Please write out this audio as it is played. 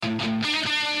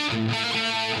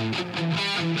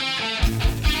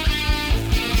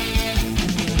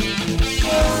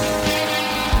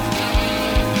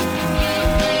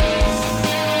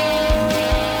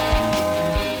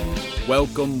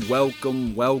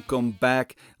Welcome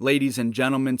back, ladies and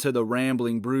gentlemen, to the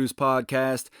Rambling Brews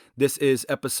podcast. This is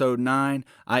episode 9.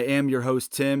 I am your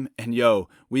host, Tim, and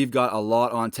we've got a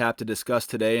lot on tap to discuss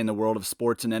today in the world of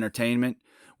sports and entertainment.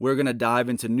 We're going to dive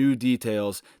into new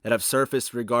details that have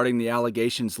surfaced regarding the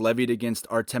allegations levied against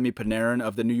Artemi Panarin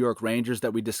of the New York Rangers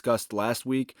that we discussed last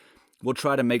week. We'll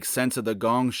try to make sense of the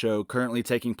Gong Show currently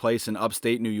taking place in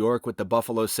upstate New York with the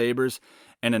Buffalo Sabres,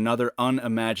 and another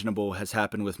unimaginable has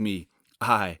happened with me.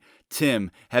 I,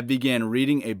 Tim, have began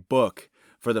reading a book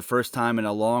for the first time in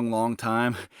a long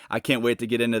time. I can't wait to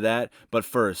get into that, but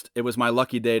first, it was my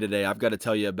lucky day today. I've got to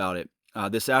tell you about it.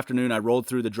 This afternoon, I rolled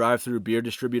through the drive-through beer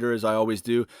distributor as I always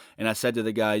do, and I said to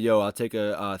the guy, I'll take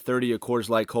a 30 of Coors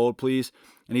Light cold, please.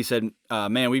 And he said,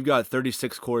 man, we've got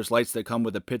 36 Coors Lights that come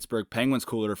with a Pittsburgh Penguins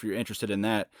cooler if you're interested in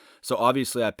that. So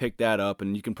obviously I picked that up,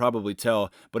 and you can probably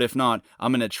tell, but if not,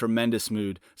 I'm in a tremendous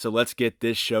mood. So let's get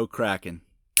this show cracking.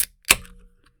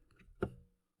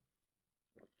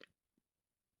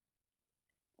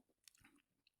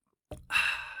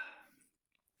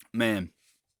 Man,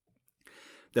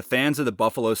 the fans of the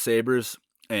Buffalo Sabres,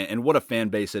 and what a fan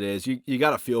base it is, you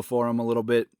got to feel for them a little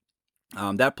bit.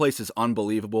 That place is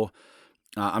unbelievable.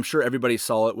 I'm sure everybody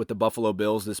saw it with the Buffalo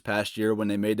Bills this past year when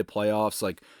they made the playoffs.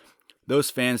 Like, those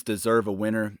fans deserve a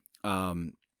winner.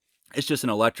 It's just an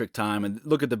electric time. And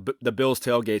look at the Bills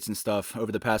tailgates and stuff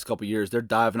over the past couple years. They're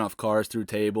diving off cars through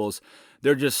tables.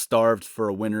 They're just starved for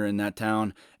a winner in that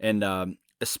town. And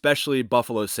especially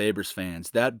Buffalo Sabres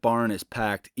fans. That barn is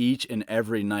packed each and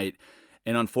every night.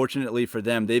 And unfortunately for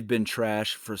them, they've been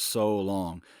trash for so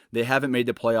long. They haven't made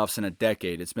the playoffs in a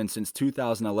decade. It's been since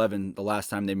 2011, the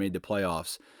last time they made the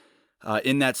playoffs.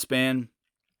 In that span,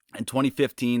 in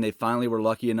 2015, they finally were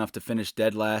lucky enough to finish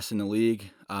dead last in the league.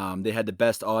 They had the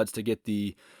best odds to get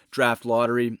the draft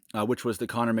lottery, which was the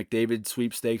Connor McDavid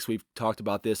sweepstakes. We've talked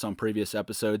about this on previous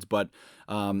episodes, but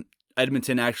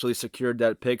Edmonton actually secured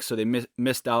that pick, so they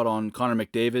missed out on Connor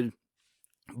McDavid.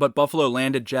 But Buffalo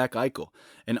landed Jack Eichel,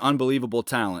 an unbelievable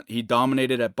talent. He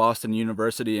dominated at Boston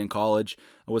University in college,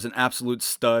 was an absolute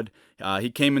stud. He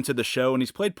came into the show, and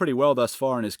he's played pretty well thus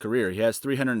far in his career. He has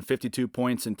 352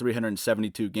 points in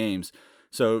 372 games.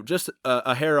 So just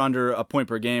a hair under a point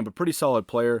per game, but pretty solid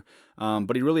player.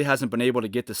 But he really hasn't been able to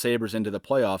get the Sabres into the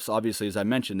playoffs. Obviously, as I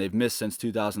mentioned, they've missed since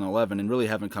 2011 and really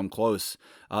haven't come close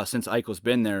since Eichel's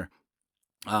been there.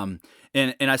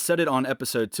 And I said it on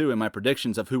episode 2 in my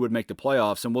predictions of who would make the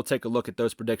playoffs, and we'll take a look at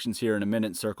those predictions here in a minute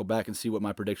and circle back and see what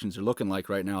my predictions are looking like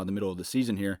right now in the middle of the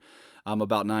season here.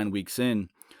 About 9 weeks in.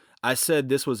 I said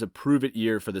this was a prove-it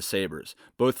year for the Sabres,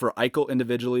 both for Eichel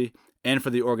individually and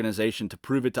for the organization, to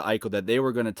prove it to Eichel that they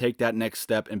were going to take that next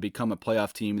step and become a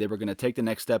playoff team. They were going to take the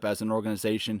next step as an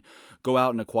organization, go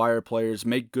out and acquire players,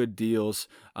 make good deals,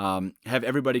 have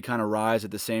everybody kind of rise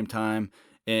at the same time,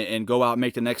 and go out and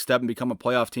make the next step and become a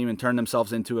playoff team and turn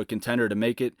themselves into a contender to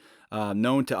make it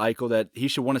known to Eichel that he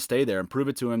should want to stay there, and prove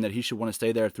it to him that he should want to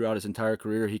stay there throughout his entire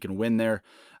career. He can win there.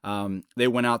 They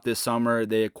went out this summer.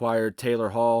 They acquired Taylor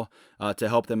Hall to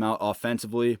help them out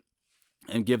offensively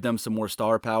and give them some more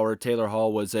star power. Taylor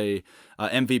Hall was a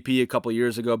MVP a couple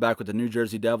years ago back with the New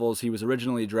Jersey Devils. He was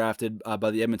originally drafted by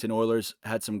the Edmonton Oilers,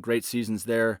 had some great seasons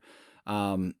there.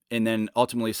 And then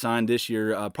ultimately signed this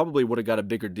year. Probably would have got a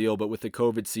bigger deal, but with the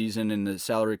COVID season and the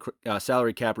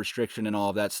salary cap restriction and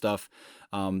all of that stuff,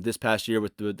 this past year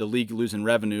with the league losing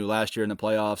revenue last year in the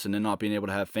playoffs and then not being able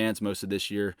to have fans most of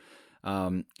this year,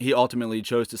 he ultimately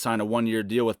chose to sign a 1-year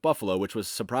deal with Buffalo, which was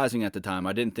surprising at the time.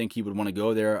 I didn't think he would want to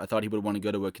go there. I thought he would want to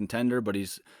go to a contender, but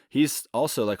he's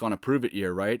also like on a prove-it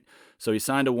year, right? So he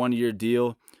signed a 1-year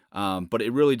deal. But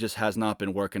it really just has not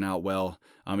been working out well.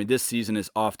 I mean, this season is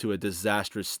off to a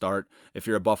disastrous start if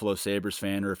you're a Buffalo Sabres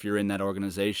fan or if you're in that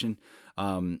organization.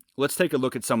 Let's take a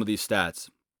look at some of these stats.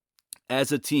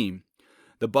 As a team,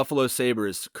 the Buffalo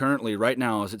Sabres currently, right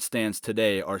now as it stands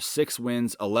today, are 6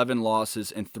 wins, 11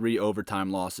 losses, and 3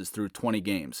 overtime losses through 20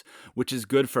 games, which is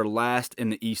good for last in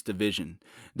the East Division.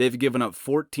 They've given up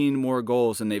 14 more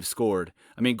goals than they've scored.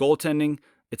 I mean, goaltending,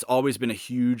 it's always been a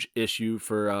huge issue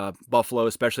for Buffalo,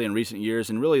 especially in recent years.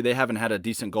 And really, they haven't had a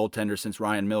decent goaltender since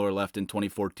Ryan Miller left in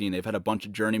 2014. They've had a bunch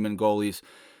of journeyman goalies.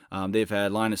 They've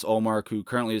had Linus Ullmark, who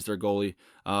currently is their goalie.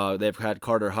 They've had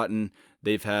Carter Hutton.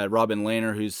 They've had Robin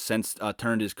Lehner, who's since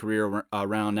turned his career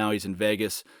around. Now he's in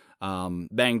Vegas.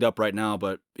 Banged up right now,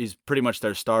 but he's pretty much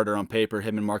their starter on paper.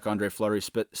 Him and Marc-Andre Fleury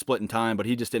split in time, but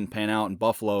he just didn't pan out in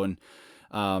Buffalo. And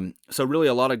so really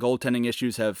a lot of goaltending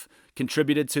issues have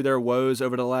contributed to their woes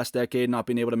over the last decade, not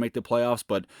being able to make the playoffs.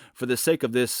 But for the sake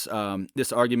of this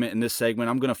argument in this segment,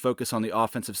 I'm going to focus on the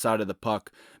offensive side of the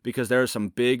puck because there are some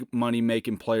big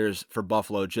money-making players for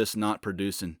Buffalo just not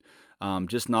producing.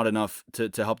 just not enough to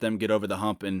help them get over the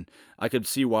hump. And I could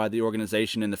see why the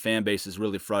organization and the fan base is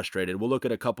really frustrated. We'll look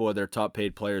at a couple of their top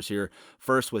paid players here.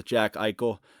 First with Jack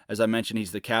Eichel. As I mentioned,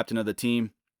 he's the captain of the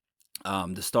team.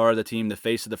 The star of the team, the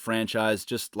face of the franchise,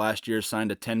 just last year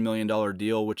signed a $10 million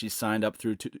deal, which he signed up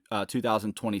through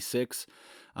 2026.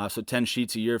 So 10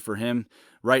 sheets a year for him.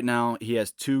 Right now, he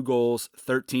has 2 goals,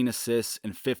 13 assists,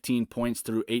 and 15 points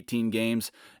through 18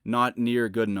 games. Not near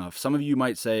good enough. Some of you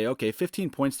might say, okay,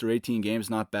 15 points through 18 games,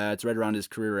 not bad. It's right around his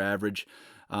career average.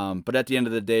 But at the end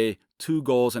of the day, 2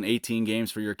 goals in 18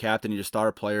 games for your captain, your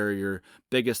star player, your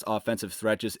biggest offensive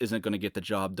threat just isn't going to get the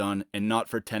job done, and not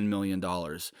for $10 million.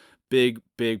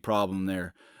 Big problem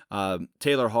there.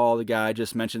 Taylor Hall, the guy I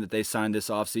just mentioned that they signed this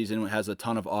offseason, has a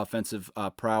ton of offensive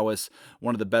prowess,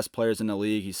 one of the best players in the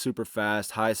league. He's super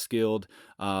fast, high-skilled,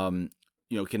 can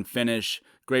finish,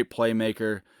 great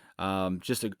playmaker,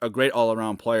 just a great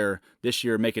all-around player. This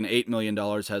year, making $8 million,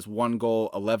 has 1 goal,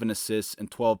 11 assists,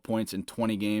 and 12 points in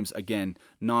 20 games. Again,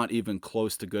 not even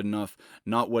close to good enough,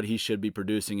 not what he should be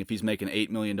producing if he's making $8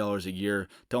 million a year.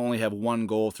 To only have 1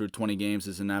 goal through 20 games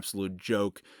is an absolute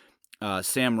joke.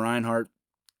 Sam Reinhart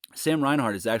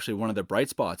is actually one of the bright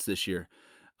spots this year.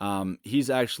 He's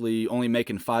actually only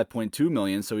making $5.2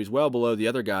 million, so he's well below the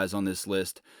other guys on this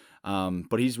list.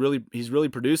 But he's really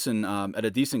producing at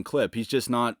a decent clip. He's just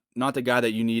not the guy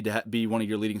that you need to be one of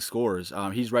your leading scorers.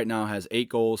 He's right now has 8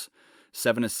 goals,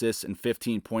 7 assists, and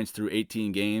 15 points through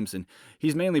 18 games, and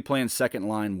he's mainly playing second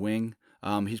line wing.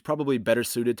 He's probably better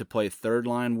suited to play third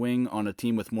line wing on a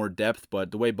team with more depth, but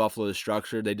the way Buffalo is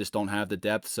structured, they just don't have the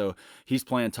depth. So he's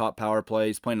playing top power play.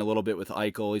 He's playing a little bit with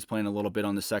Eichel. He's playing a little bit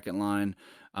on the second line.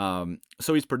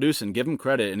 So he's producing. Give him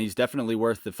credit, and he's definitely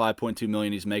worth the $5.2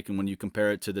 million he's making when you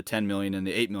compare it to the $10 million and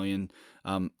the $8 million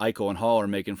Eichel and Hall are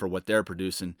making for what they're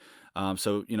producing.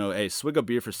 Hey, swig a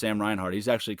beer for Sam Reinhart. He's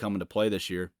actually coming to play this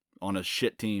year on a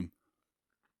shit team.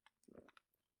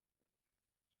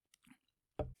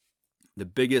 The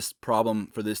biggest problem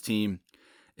for this team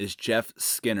is Jeff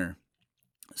Skinner.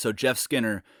 So Jeff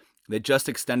Skinner, they just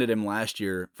extended him last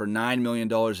year for $9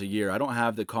 million a year. I don't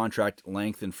have the contract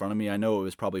length in front of me. I know it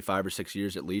was probably 5 or 6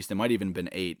 years at least. It might even have been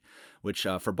 8, which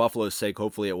for Buffalo's sake,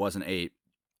 hopefully it wasn't 8.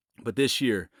 But this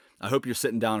year, I hope you're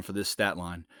sitting down for this stat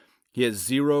line. He has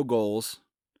 0 goals,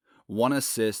 1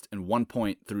 assist, and 1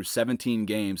 point through 17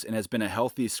 games, and has been a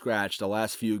healthy scratch the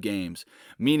last few games.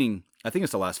 Meaning, I think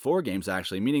it's the last 4 games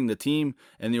actually, meaning the team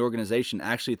and the organization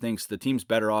actually thinks the team's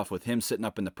better off with him sitting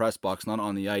up in the press box, not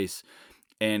on the ice.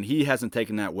 And he hasn't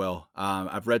taken that well.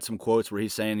 I've read some quotes where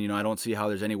he's saying, I don't see how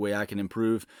there's any way I can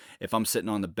improve if I'm sitting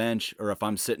on the bench or if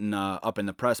I'm sitting up in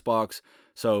the press box.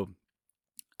 So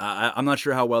I'm not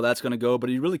sure how well that's going to go, but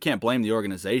you really can't blame the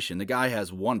organization. The guy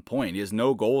has 1 point. He has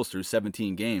no goals through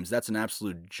 17 games. That's an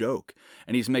absolute joke.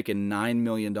 And he's making $9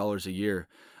 million a year.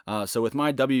 So with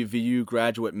my WVU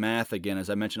graduate math, again, as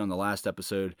I mentioned on the last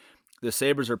episode, the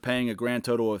Sabres are paying a grand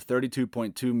total of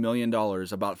 $32.2 million,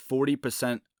 about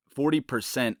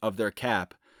 40% of their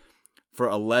cap, for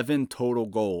 11 total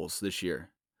goals this year.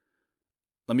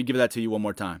 Let me give that to you one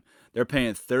more time. They're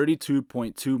paying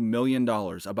 $32.2 million,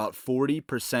 about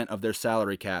 40% of their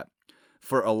salary cap,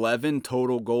 for 11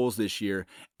 total goals this year,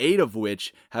 8 of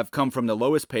which have come from the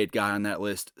lowest paid guy on that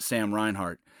list, Sam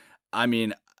Reinhart. I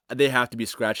mean, they have to be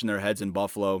scratching their heads in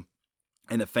Buffalo,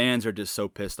 and the fans are just so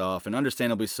pissed off, and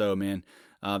understandably so, man.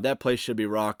 That place should be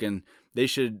rocking.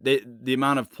 The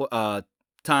amount of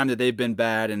time that they've been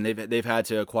bad, and they've had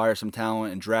to acquire some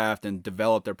talent and draft and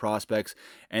develop their prospects,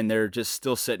 and they're just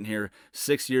still sitting here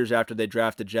 6 years after they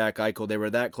drafted Jack Eichel. They were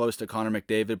that close to Connor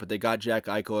McDavid, but they got Jack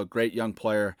Eichel, a great young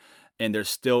player, and they're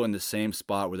still in the same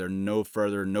spot where they're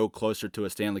no closer to a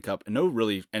Stanley Cup, and no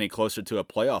really any closer to a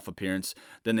playoff appearance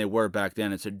than they were back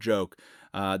then. It's a joke.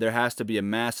 There has to be a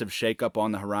massive shakeup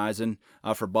on the horizon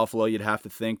for Buffalo, you'd have to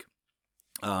think.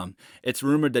 It's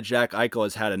rumored that Jack Eichel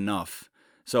has had enough.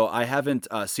 So I haven't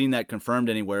seen that confirmed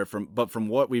anywhere, but from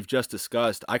what we've just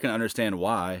discussed, I can understand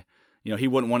why. He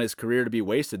wouldn't want his career to be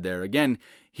wasted there. Again,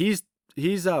 he's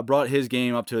brought his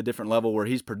game up to a different level where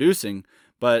he's producing,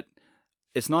 but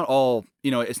it's not all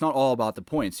about the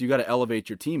points. You got to elevate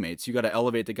your teammates. You got to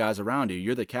elevate the guys around you.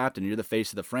 You're the captain. You're the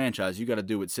face of the franchise. You got to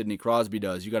do what Sidney Crosby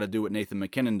does. You got to do what Nathan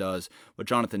McKinnon does, what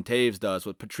Jonathan Toews does,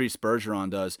 what Patrice Bergeron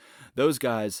does. Those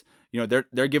guys,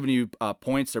 they're giving you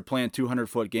points. They're playing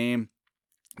 200-foot game.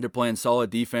 They're playing solid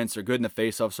defense. They're good in the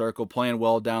face-off circle, playing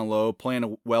well down low,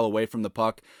 playing well away from the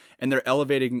puck, and they're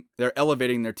elevating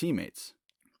their teammates.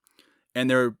 And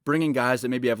they're bringing guys that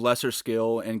maybe have lesser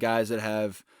skill and guys that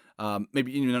have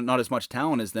maybe not as much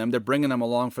talent as them. They're bringing them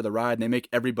along for the ride, and they make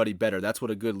everybody better. That's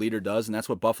what a good leader does, and that's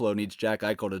what Buffalo needs Jack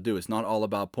Eichel to do. It's not all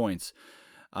about points.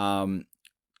 Um,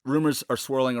 Rumors are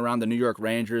swirling around the New York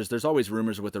Rangers. There's always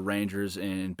rumors with the Rangers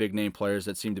and big name players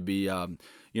that seem to be, on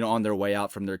their way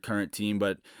out from their current team.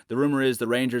 But the rumor is the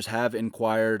Rangers have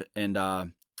inquired, and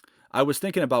I was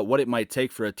thinking about what it might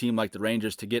take for a team like the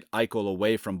Rangers to get Eichel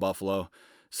away from Buffalo.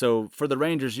 So for the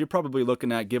Rangers, you're probably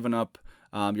looking at giving up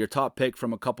your top pick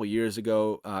from a couple years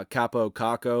ago, Capo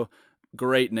Caco.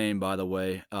 Great name, by the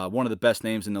way. One of the best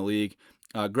names in the league.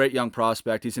 Great young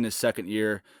prospect. He's in his second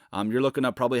year. You're looking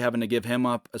at probably having to give him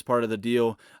up as part of the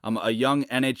deal. A young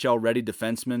NHL-ready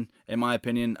defenseman, in my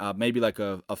opinion, maybe like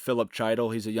a Philip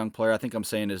Chytil. He's a young player. I think I'm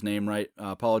saying his name right.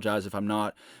 Apologize if I'm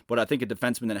not. But I think a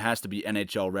defenseman that has to be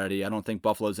NHL-ready. I don't think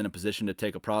Buffalo's in a position to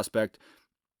take a prospect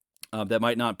that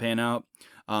might not pan out.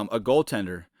 A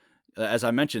goaltender. As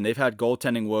I mentioned, they've had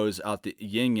goaltending woes out the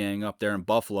yin-yang up there in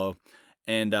Buffalo.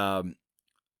 And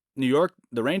New York,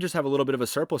 the Rangers have a little bit of a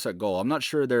surplus at goal. I'm not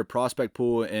sure their prospect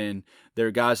pool and their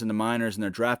guys in the minors and their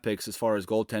draft picks as far as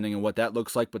goaltending and what that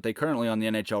looks like, but they currently on the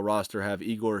NHL roster have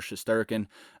Igor Shesterkin.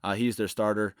 He's their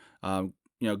starter.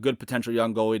 Good potential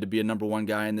young goalie to be a number one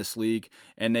guy in this league.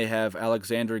 And they have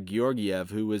Alexander Georgiev,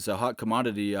 who was a hot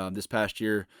commodity this past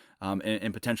year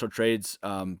in potential trades,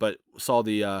 but saw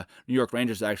the New York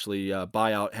Rangers actually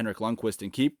buy out Henrik Lundqvist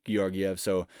and keep Georgiev.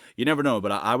 So you never know,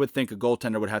 but I would think a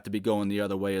goaltender would have to be going the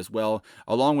other way as well,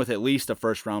 along with at least a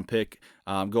first-round pick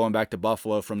going back to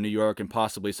Buffalo from New York and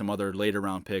possibly some other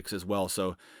later-round picks as well.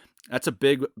 So that's a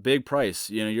big, big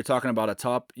price. You're talking about a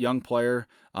top young player,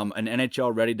 an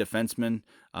NHL-ready defenseman,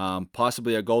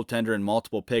 possibly a goaltender, and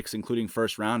multiple picks, including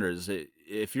first rounders.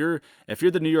 If you're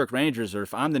the New York Rangers, or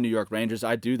if I'm the New York Rangers,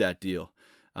 I'd do that deal.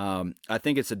 I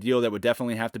think it's a deal that would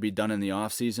definitely have to be done in the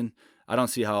offseason. I don't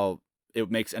see how it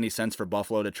makes any sense for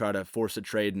Buffalo to try to force a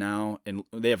trade now, and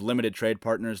they have limited trade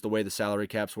partners. The way the salary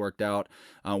cap's worked out,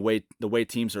 the way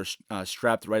teams are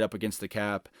strapped right up against the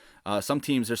cap.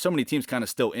 There's so many teams kind of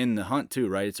still in the hunt too,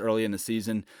 right? It's early in the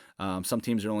season. Some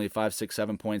teams are only 5, 6,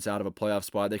 7 points out of a playoff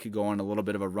spot. They could go on a little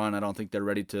bit of a run. I don't think they're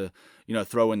ready to,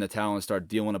 throw in the towel and start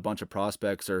dealing a bunch of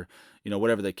prospects or,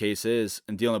 whatever the case is,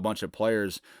 and dealing a bunch of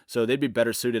players. So they'd be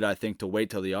better suited, I think, to wait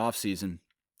till the offseason,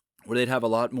 where they'd have a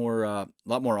lot more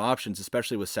options,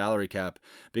 especially with salary cap,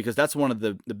 because that's one of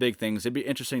the big things. It'd be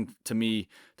interesting to me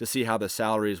to see how the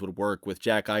salaries would work with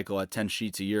Jack Eichel at 10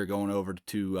 sheets a year going over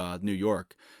to New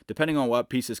York. Depending on what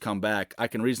pieces come back, I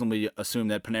can reasonably assume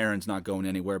that Panarin's not going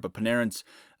anywhere, but Panarin's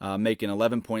making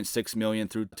 $11.6 million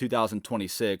through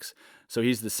 2026, so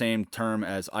he's the same term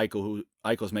as Eichel, who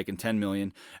Eichel's making $10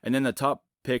 million, and then the top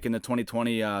pick in the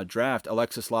 2020 draft,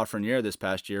 Alexis Lafreniere, this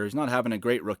past year. He's not having a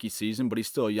great rookie season, but he's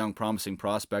still a young, promising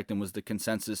prospect and was the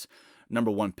consensus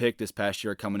number one pick this past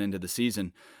year coming into the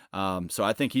season. So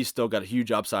I think he's still got a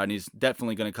huge upside, and he's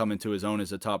definitely going to come into his own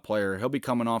as a top player. He'll be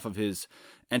coming off of his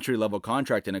entry-level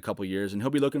contract in a couple years, and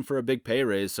he'll be looking for a big pay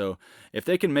raise. So if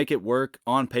they can make it work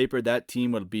on paper, that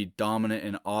team would be dominant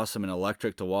and awesome and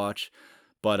electric to watch.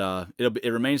 But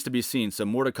it remains to be seen. So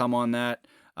more to come on that.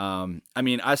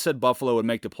 I said Buffalo would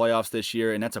make the playoffs this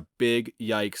year, and that's a big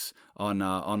yikes on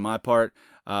my part.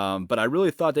 But I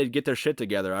really thought they'd get their shit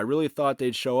together. I really thought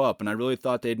they'd show up, and I really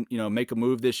thought they'd make a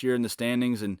move this year in the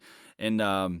standings, and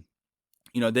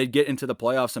they'd get into the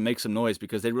playoffs and make some noise,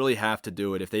 because they really have to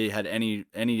do it if they had any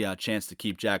chance to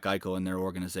keep Jack Eichel in their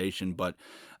organization. But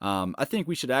I think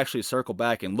we should actually circle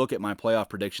back and look at my playoff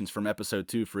predictions from episode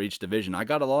 2 for each division. I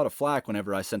got a lot of flack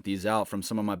whenever I sent these out from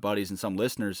some of my buddies and some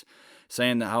listeners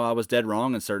saying that how I was dead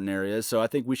wrong in certain areas. So I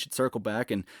think we should circle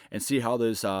back and see how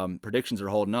those predictions are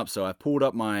holding up. So I pulled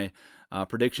up my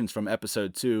predictions from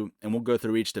episode 2, and we'll go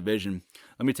through each division.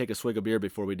 Let me take a swig of beer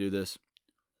before we do this.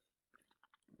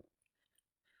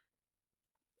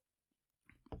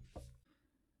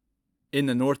 In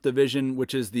the North Division,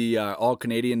 which is the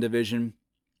All-Canadian division,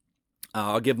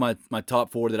 I'll give my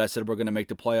top 4 that I said we're going to make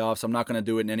the playoffs. I'm not going to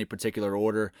do it in any particular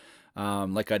order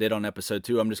like I did on episode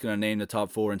 2. I'm just going to name the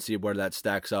top 4 and see where that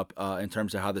stacks up in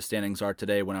terms of how the standings are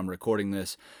today when I'm recording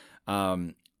this.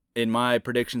 In my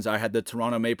predictions, I had the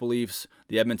Toronto Maple Leafs,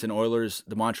 the Edmonton Oilers,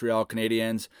 the Montreal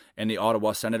Canadiens, and the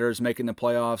Ottawa Senators making the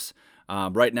playoffs.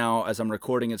 Right now, as I'm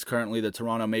recording, it's currently the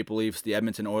Toronto Maple Leafs, the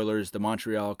Edmonton Oilers, the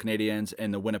Montreal Canadiens,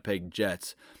 and the Winnipeg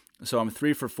Jets. So I'm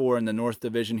 3 for 4 in the North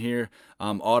Division here.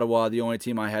 Ottawa, the only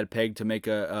team I had pegged to make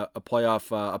a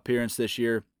playoff appearance this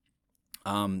year.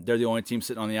 They're the only team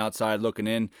sitting on the outside looking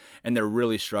in, and they're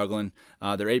really struggling.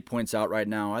 They're 8 points out right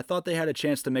now. I thought they had a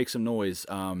chance to make some noise.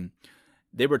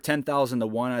 They were 10,000 to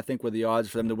 1, I think, were the odds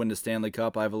for them to win the Stanley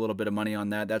Cup. I have a little bit of money on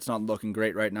that. That's not looking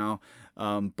great right now.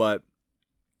 But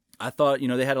I thought,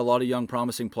 they had a lot of young,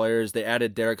 promising players. They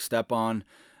added Derek Stepan.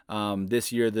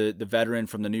 This year, the veteran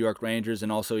from the New York Rangers,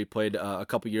 and also he played a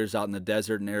couple years out in the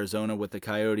desert in Arizona with the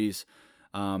Coyotes.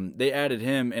 They added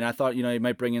him, and I thought, he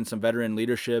might bring in some veteran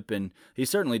leadership, and he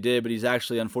certainly did, but he's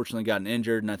actually unfortunately gotten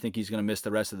injured, and I think he's going to miss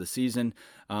the rest of the season.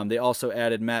 They also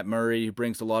added Matt Murray, who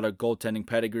brings a lot of goaltending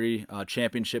pedigree,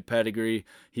 championship pedigree.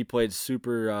 He played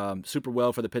super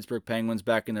well for the Pittsburgh Penguins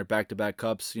back in their back-to-back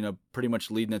cups, pretty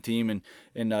much leading the team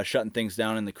and shutting things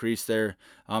down in the crease there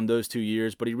those 2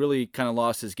 years, but he really kind of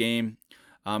lost his game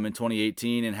in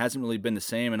 2018 and hasn't really been the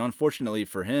same, and unfortunately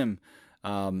for him,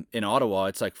 in Ottawa,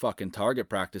 it's like fucking target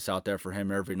practice out there for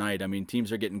him every night. I mean,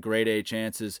 teams are getting grade A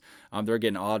chances. They're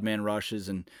getting odd man rushes,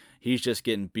 and he's just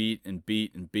getting beat and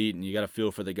beat and beat, and you got to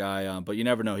feel for the guy. But you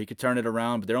never know. He could turn it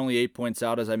around, but they're only 8 points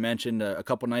out, as I mentioned a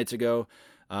couple nights ago.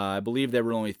 I believe they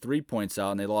were only 3 points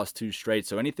out, and they lost 2 straight.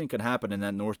 So anything could happen in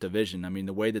that North Division. I mean,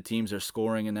 the way the teams are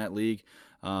scoring in that league,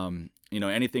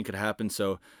 anything could happen.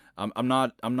 So I'm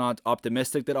not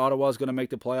optimistic that Ottawa is going to make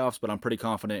the playoffs, but I'm pretty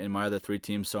confident in my other 3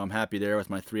 teams. So I'm happy there with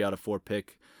my 3 out of 4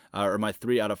 pick, or my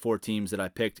 3 out of 4 teams that I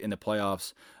picked in the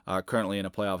playoffs, currently in a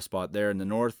playoff spot there in the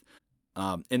North.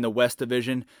 In the West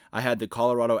Division, I had the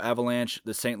Colorado Avalanche,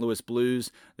 the St. Louis Blues,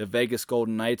 the Vegas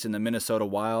Golden Knights, and the Minnesota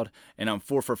Wild, and I'm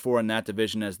 4 for 4 in that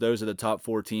division, as those are the top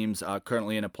 4 teams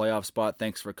currently in a playoff spot.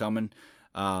 Thanks for coming.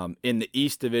 In the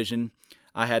East Division,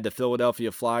 I had the Philadelphia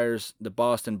Flyers, the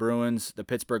Boston Bruins, the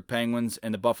Pittsburgh Penguins,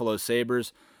 and the Buffalo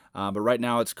Sabres. But right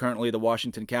now it's currently the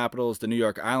Washington Capitals, the New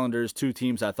York Islanders, 2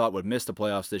 teams I thought would miss the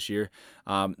playoffs this year,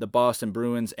 the Boston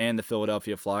Bruins, and the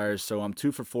Philadelphia Flyers. So I'm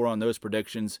 2 for 4 on those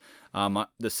predictions.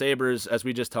 The Sabres, as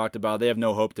we just talked about, they have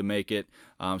no hope to make it.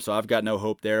 So I've got no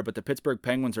hope there. But the Pittsburgh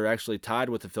Penguins are actually tied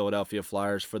with the Philadelphia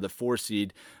Flyers for the 4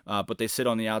 seed, but they sit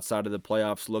on the outside of the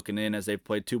playoffs looking in, as they've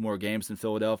played 2 more games than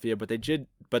Philadelphia. But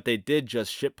they did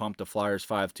just shit pump the Flyers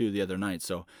 5-2 the other night.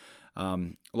 So a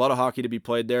lot of hockey to be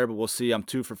played there, but we'll see. I'm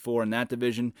 2 for 4 in that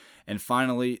division. And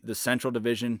finally, the Central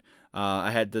Division,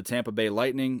 I had the Tampa Bay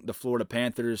Lightning, the Florida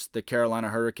Panthers, the Carolina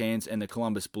Hurricanes, and the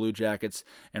Columbus Blue Jackets.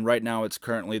 And right now it's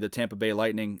currently the Tampa Bay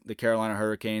Lightning, the Carolina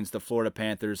Hurricanes, the Florida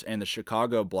Panthers, and the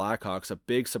Chicago Blackhawks. A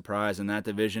big surprise in that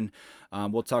division.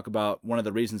 We'll talk about one of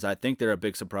the reasons I think they're a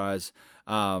big surprise.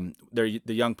 They're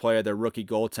the young player, their rookie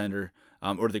goaltender,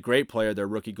 or the great player, their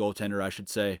rookie goaltender, I should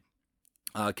say.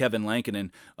 Kevin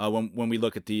Lankinen, when we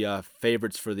look at the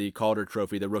favorites for the Calder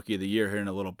Trophy, the Rookie of the Year, here in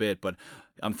a little bit. But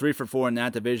I'm 3 for 4 in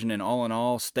that division, and all in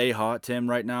all, stay hot, Tim,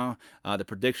 right now. The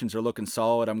predictions are looking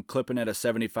solid. I'm clipping at a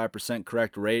 75%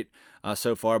 correct rate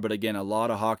so far, but again, a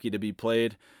lot of hockey to be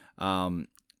played.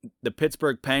 The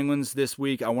Pittsburgh Penguins this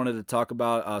week, I wanted to talk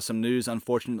about some news,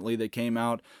 unfortunately, that came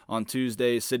out on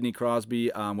Tuesday. Sidney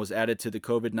Crosby was added to the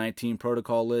COVID-19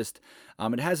 protocol list.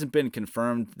 It hasn't been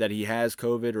confirmed that he has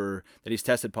COVID or that he's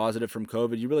tested positive from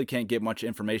COVID. You really can't get much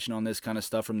information on this kind of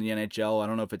stuff from the NHL. I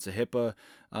don't know if it's a HIPAA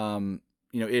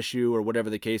issue or whatever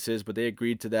the case is, but they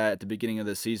agreed to that at the beginning of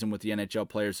the season with the NHL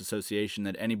Players Association,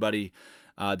 that anybody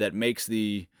that makes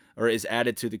or is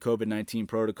added to the COVID-19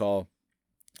 protocol,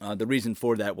 the reason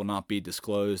for that will not be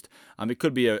disclosed. It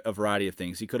could be a variety of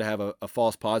things. He could have a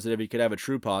false positive. He could have a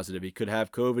true positive. He could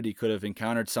have COVID. He could have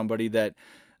encountered somebody that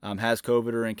has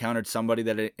COVID, or encountered somebody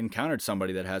that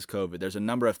has COVID. There's a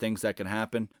number of things that can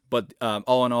happen. But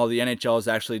all in all, the NHL is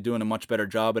actually doing a much better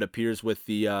job, it appears, with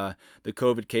the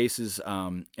COVID cases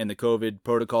and the COVID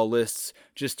protocol lists.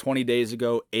 Just 20 days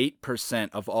ago, 8%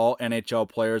 of all NHL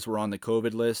players were on the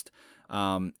COVID list.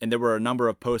 And there were a number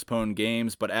of postponed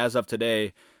games, but as of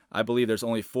today, I believe there's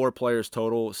only 4 players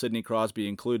total, Sidney Crosby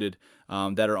included,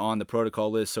 that are on the protocol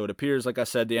list. So it appears, like I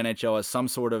said, the NHL has some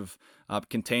sort of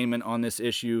containment on this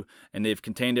issue, and they've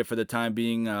contained it for the time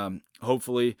being,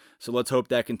 hopefully. So let's hope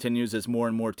that continues as more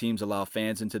and more teams allow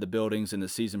fans into the buildings and the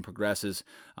season progresses.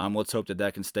 Let's hope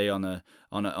that can stay on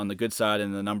the good side,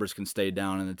 and the numbers can stay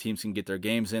down, and the teams can get their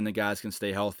games in, the guys can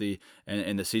stay healthy,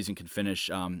 and the season can finish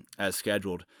as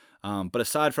scheduled. But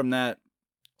aside from that,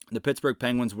 the Pittsburgh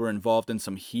Penguins were involved in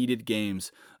some heated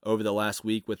games over the last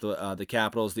week with the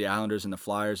Capitals, the Islanders, and the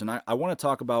Flyers. And I want to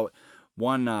talk about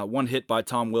one hit by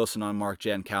Tom Wilson on Mark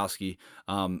Jankowski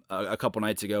a couple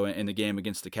nights ago in the game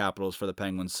against the Capitals for the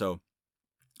Penguins. So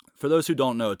for those who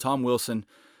don't know, Tom Wilson,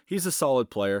 he's a solid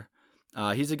player.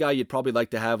 He's a guy you'd probably like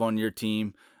to have on your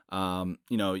team.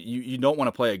 You don't want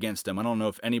to play against him. I don't know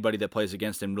if anybody that plays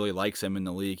against him really likes him in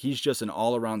the league. He's just an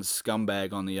all-around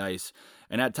scumbag on the ice.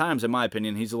 And at times, in my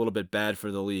opinion, he's a little bit bad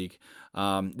for the league.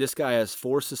 This guy has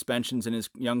 4 suspensions in his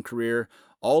young career,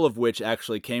 all of which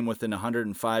actually came within a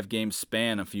 105-game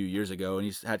span a few years ago. And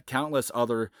he's had countless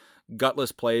other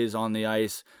gutless plays on the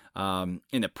ice in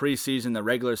the preseason, the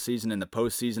regular season, and the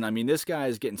postseason. I mean, this guy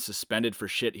is getting suspended for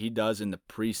shit he does in the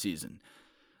preseason.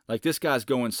 Like, this guy's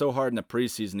going so hard in the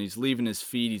preseason. He's leaving his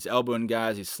feet. He's elbowing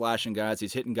guys. He's slashing guys.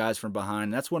 He's hitting guys from behind.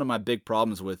 And that's one of my big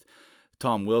problems with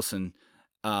Tom Wilson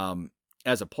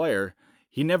as a player.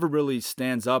 He never really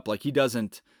stands up. Like,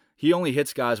 he only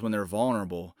hits guys when they're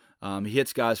vulnerable. He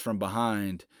hits guys from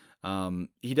behind.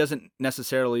 He doesn't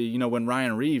necessarily, when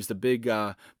Ryan Reaves, the big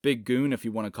goon, if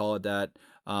you want to call it that.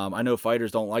 I know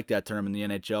fighters don't like that term in the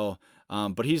NHL,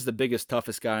 but he's the biggest,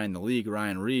 toughest guy in the league,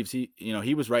 Ryan Reaves.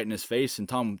 He was right in his face, and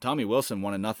Tommy Wilson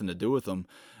wanted nothing to do with him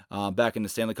back in the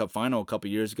Stanley Cup final a couple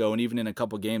years ago, and even in a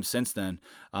couple games since then.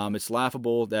 It's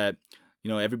laughable that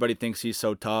everybody thinks he's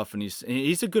so tough, and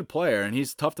he's a good player, and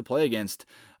he's tough to play against.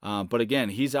 But again,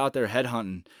 he's out there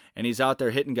headhunting, and he's out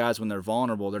there hitting guys when they're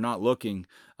vulnerable. They're not looking.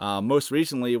 Most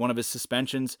recently, one of his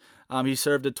suspensions, he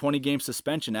served a 20-game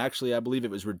suspension. Actually, I believe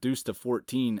it was reduced to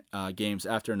 14 games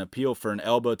after an appeal for an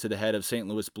elbow to the head of St.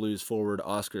 Louis Blues forward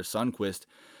Oskar Sundqvist.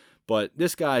 But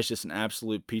this guy is just an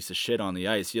absolute piece of shit on the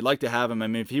ice. You'd like to have him. I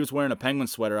mean, if he was wearing a Penguin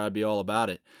sweater, I'd be all about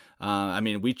it.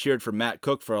 We cheered for Matt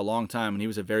Cook for a long time, and he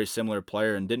was a very similar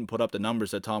player and didn't put up the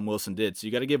numbers that Tom Wilson did. So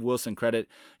you got to give Wilson credit.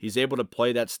 He's able to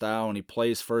play that style, and he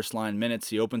plays first-line minutes.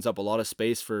 He opens up a lot of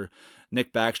space for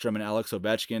Nick Backstrom and Alex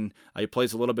Ovechkin. He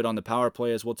plays a little bit on the power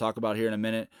play, as we'll talk about here in a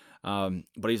minute.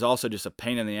 But he's also just a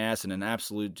pain in the ass and an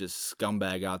absolute just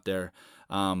scumbag out there.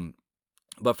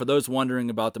 But for those wondering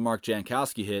about the Mark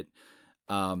Jankowski hit,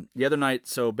 the other night,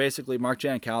 so basically Mark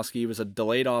Jankowski was a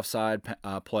delayed offside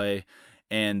play,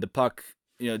 and the puck,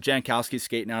 Jankowski's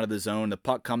skating out of the zone. The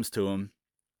puck comes to him.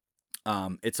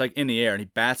 It's like in the air, and he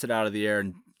bats it out of the air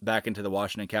and back into the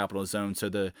Washington Capitals zone,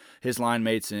 so his line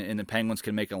mates and the Penguins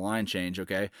can make a line change.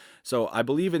 Okay, so I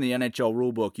believe in the NHL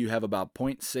rulebook you have about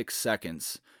 0.6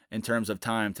 seconds in terms of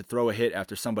time to throw a hit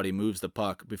after somebody moves the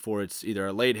puck before it's either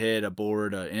a late hit, a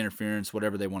board, interference,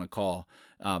 whatever they want to call,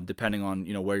 depending on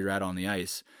where you're at on the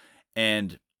ice.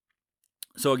 And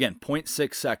so again,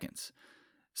 0.6 seconds.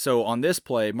 So on this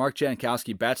play, Mark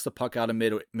Jankowski bats the puck out of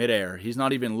midair. He's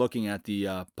not even looking at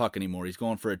the puck anymore. He's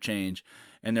going for a change.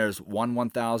 And there's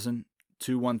 1,000,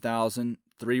 2,000,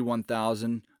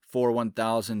 3,000,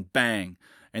 4,000, bang.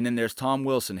 And then there's Tom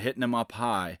Wilson hitting him up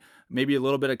high. Maybe a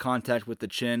little bit of contact with the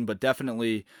chin, but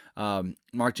definitely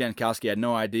Mark Jankowski had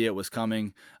no idea it was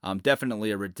coming.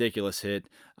 Definitely a ridiculous hit.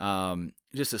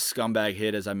 Just a scumbag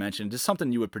hit, as I mentioned. Just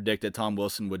something you would predict that Tom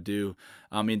Wilson would do.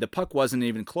 I mean, the puck wasn't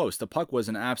even close. The puck was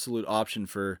an absolute option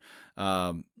for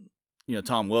Tom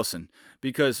Wilson,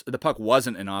 because the puck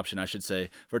wasn't an option, I should say,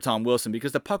 for Tom Wilson,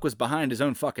 because the puck was behind his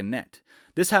own fucking net.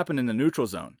 This happened in the neutral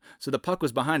zone. So the puck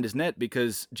was behind his net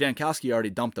because Jankowski already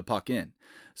dumped the puck in.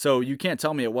 So you can't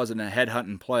tell me it wasn't a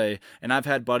head-hunting play. And I've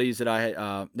had buddies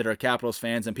that that are Capitals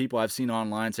fans and people I've seen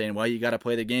online saying, well, you got to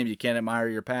play the game. You can't admire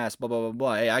your pass, blah, blah, blah,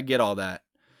 blah. Hey, I get all that.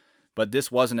 But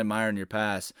this wasn't admiring your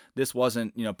pass. This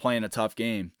wasn't, playing a tough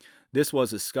game. This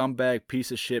was a scumbag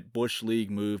piece of shit Bush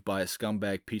League move by a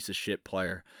scumbag piece of shit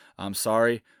player. I'm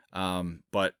sorry,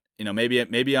 but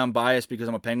maybe I'm biased because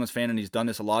I'm a Penguins fan and he's done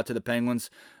this a lot to the Penguins.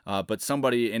 But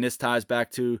somebody, and this ties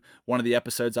back to one of the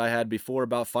episodes I had before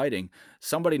about fighting.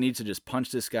 Somebody needs to just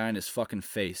punch this guy in his fucking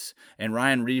face. And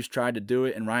Ryan Reaves tried to do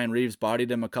it, and Ryan Reaves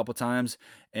bodied him a couple times.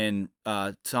 And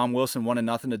Tom Wilson wanted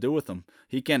nothing to do with him.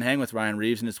 He can't hang with Ryan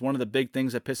Reaves, and it's one of the big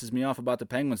things that pisses me off about the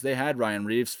Penguins. They had Ryan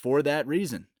Reaves for that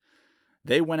reason.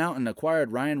 They went out and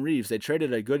acquired Ryan Reaves. They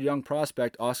traded a good young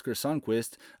prospect, Oskar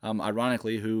Sundqvist,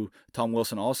 ironically, who Tom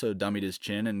Wilson also dummied his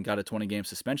chin and got a 20-game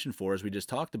suspension for, as we just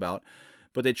talked about.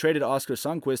 But they traded Oskar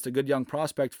Sundqvist, a good young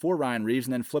prospect, for Ryan Reaves,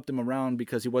 and then flipped him around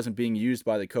because he wasn't being used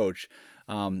by the coach.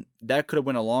 That could have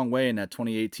went a long way in that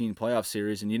 2018 playoff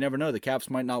series, and you never know. The Caps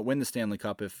might not win the Stanley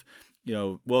Cup if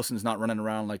Wilson's not running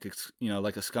around like a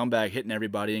scumbag, hitting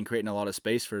everybody and creating a lot of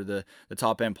space for the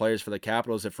top end players for the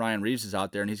Capitals. If Ryan Reaves is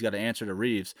out there and he's got to answer to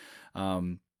Reaves.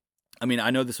 I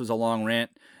know this was a long rant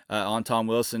on Tom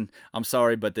Wilson. I'm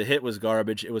sorry, but the hit was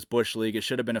garbage. It was Bush League. It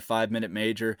should have been a 5-minute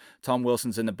major. Tom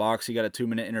Wilson's in the box. He got a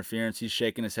 2-minute interference. He's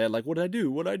shaking his head like, what'd I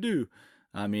do? What'd I do?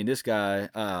 I mean, this guy,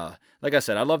 like I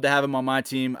said, I'd love to have him on my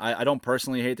team. I don't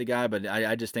personally hate the guy, but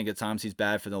I just think at times he's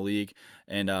bad for the league.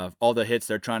 And all the hits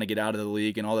they're trying to get out of the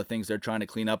league and all the things they're trying to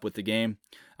clean up with the game,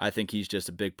 I think he's just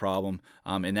a big problem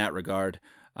in that regard.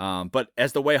 But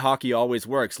as the way hockey always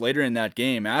works, later in that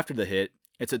game, after the hit,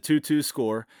 it's a 2-2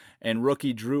 score, and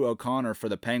rookie Drew O'Connor for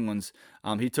the Penguins,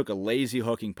 he took a lazy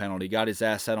hooking penalty, got his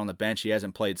ass set on the bench. He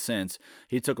hasn't played since.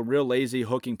 He took a real lazy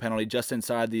hooking penalty just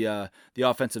inside the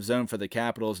offensive zone for the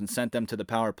Capitals and sent them to the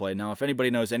power play. Now, if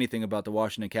anybody knows anything about the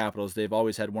Washington Capitals, they've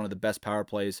always had one of the best power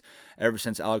plays ever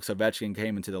since Alex Ovechkin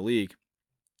came into the league.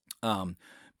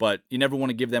 But you never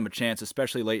want to give them a chance,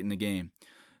 especially late in the game.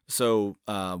 So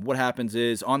what happens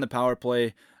is, on the power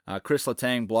play, Chris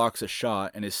Letang blocks a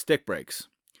shot and his stick breaks.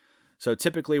 So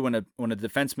typically, when a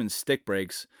defenseman's stick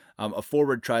breaks, a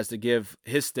forward tries to give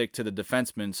his stick to the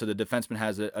defenseman, so the defenseman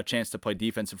has a chance to play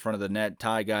defense in front of the net,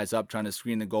 tie guys up, trying to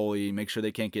screen the goalie, make sure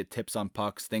they can't get tips on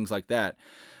pucks, things like that.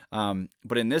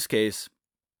 But in this case,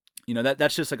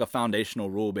 that's just like a foundational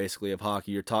rule basically of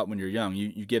hockey. You're taught when you're young.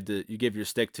 You give your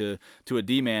stick to a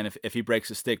D-man if he breaks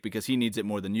a stick, because he needs it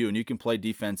more than you. And you can play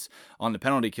defense on the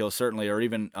penalty kill certainly, or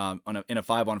even in a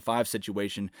 5-on-5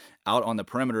 situation out on the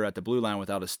perimeter at the blue line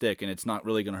without a stick, and it's not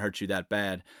really going to hurt you that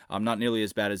bad. Not nearly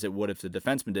as bad as it would if the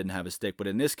defenseman didn't have a stick. But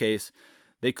in this case,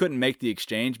 they couldn't make the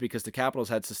exchange because the Capitals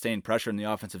had sustained pressure in the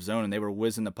offensive zone and they were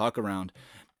whizzing the puck around,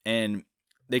 and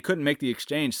they couldn't make the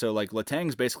exchange. So like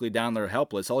Letang's basically down there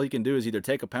helpless. All he can do is either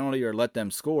take a penalty or let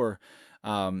them score.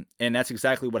 And that's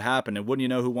exactly what happened. And wouldn't you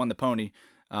know who won the pony?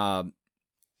 Tom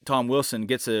Wilson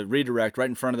gets a redirect right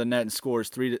in front of the net and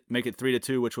scores make it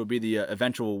 3-2, which would be the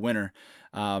eventual winner,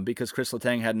 because Chris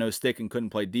Letang had no stick and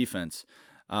couldn't play defense.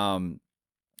 In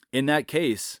that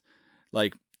case,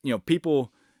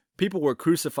 people were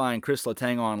crucifying Chris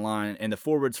Letang online and the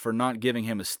forwards for not giving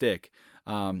him a stick.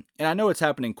 And I know it's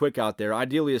happening quick out there.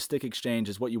 Ideally, a stick exchange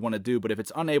is what you want to do, but if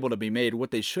it's unable to be made,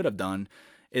 what they should have done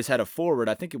is had a forward,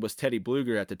 I think it was Teddy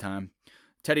Bluger at the time,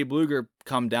 Teddy Bluger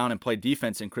come down and play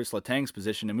defense in Chris Letang's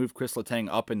position and move Chris Letang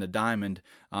up in the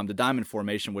diamond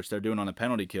formation, which they're doing on a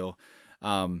penalty kill.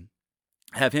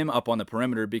 Have him up on the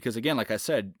perimeter, because again, like I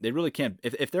said, they really can't,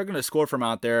 if they're going to score from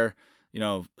out there,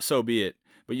 so be it.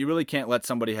 But you really can't let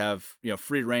somebody have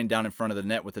free reign down in front of the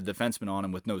net with a defenseman on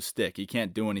him with no stick. He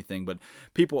can't do anything. But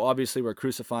people obviously were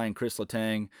crucifying Chris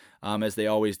Letang, as they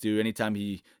always do anytime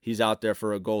he's out there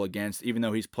for a goal against, even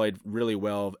though he's played really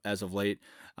well as of late.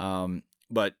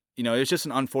 But it's just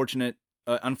an unfortunate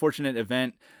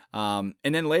event. And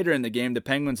then later in the game, the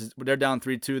Penguins, they're down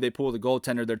 3-2. They pull the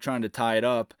goaltender. They're trying to tie it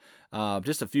up.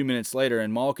 Just a few minutes later,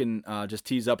 and Malkin just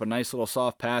tees up a nice little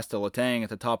soft pass to Letang at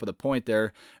the top of the point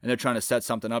there, and they're trying to set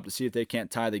something up to see if they can't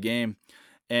tie the game.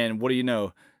 And what do you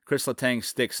know? Chris Letang's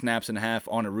stick snaps in half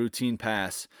on a routine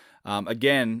pass.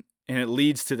 Again, and it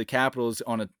leads to the Capitals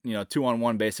on a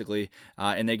 2-on-1 basically,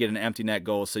 and they get an empty net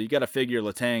goal. So you got to figure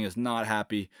Letang is not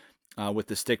happy with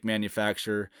the stick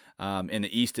manufacturer and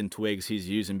the Easton twigs he's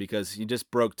using, because he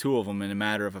just broke two of them in a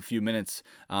matter of a few minutes,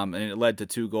 and it led to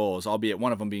 2 goals, albeit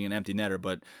one of them being an empty netter.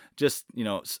 But just,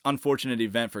 unfortunate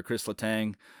event for Chris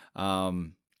Letang.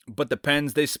 But the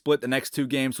Pens, they split the next 2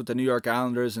 games with the New York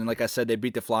Islanders, and like I said, they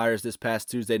beat the Flyers this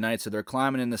past Tuesday night, so they're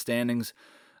climbing in the standings.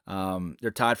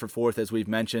 They're tied for 4th, as we've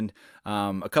mentioned.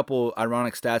 A couple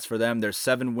ironic stats for them. There's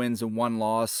 7 wins and 1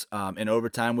 loss in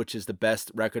overtime, which is the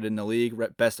best record in the league,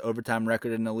 best overtime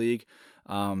record in the league.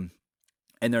 And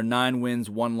they're 9 wins,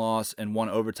 1 loss, and 1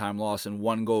 overtime loss in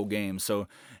 1 goal games. So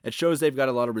it shows they've got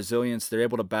a lot of resilience. They're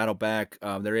able to battle back.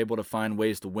 They're able to find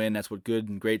ways to win. That's what good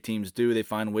and great teams do. They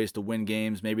find ways to win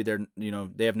games. Maybe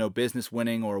they have no business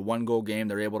winning, or a 1-goal game,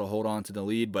 they're able to hold on to the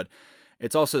lead. But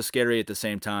it's also scary at the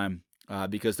same time.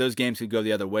 Because those games could go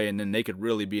the other way, and then they could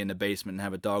really be in the basement and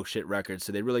have a dog shit record.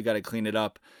 So they really got to clean it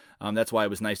up. That's why it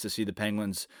was nice to see the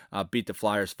Penguins beat the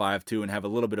Flyers 5-2 and have a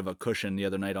little bit of a cushion the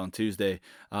other night on Tuesday,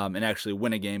 and actually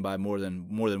win a game by more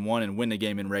than one, and win the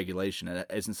game in regulation.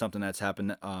 That isn't something that's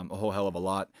happened a whole hell of a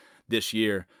lot this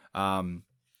year. Let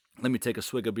me take a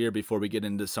swig of beer before we get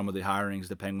into some of the hirings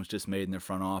the Penguins just made in their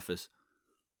front office.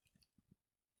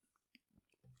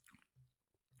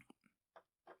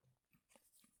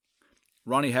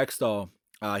 Ronnie Hextall,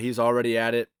 he's already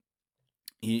at it.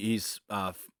 He's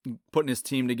putting his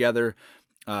team together.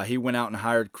 He went out and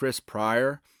hired Chris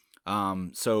Pryor.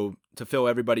 So to fill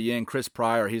everybody in, Chris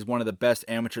Pryor, he's one of the best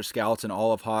amateur scouts in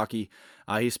all of hockey.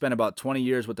 He spent about 20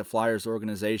 years with the Flyers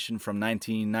organization from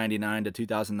 1999 to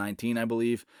 2019, I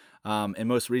believe. And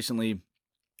most recently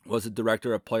was the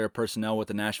director of player personnel with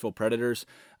the Nashville Predators.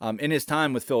 In his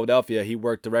time with Philadelphia, he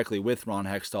worked directly with Ron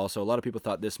Hextall, so a lot of people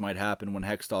thought this might happen when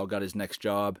Hextall got his next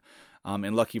job.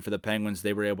 And lucky for the Penguins,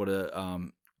 they were able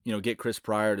to get Chris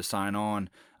Pryor to sign on.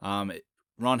 Ron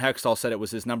Hextall said it was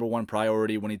his number 1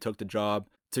 priority when he took the job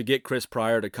to get Chris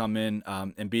Pryor to come in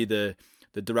and be the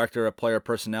director of player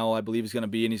personnel, I believe he's going to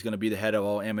be, and he's going to be the head of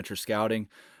all amateur scouting.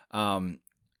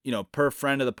 Per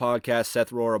friend of the podcast, Seth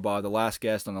Rorabaugh, the last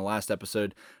guest on the last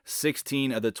episode,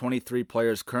 16 of the 23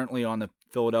 players currently on the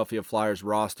Philadelphia Flyers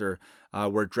roster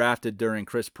were drafted during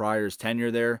Chris Pryor's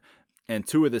tenure there. And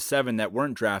 2 of the 7 that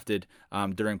weren't drafted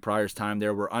during Pryor's time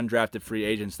there were undrafted free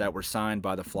agents that were signed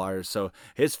by the Flyers. So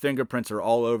his fingerprints are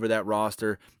all over that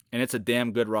roster, and it's a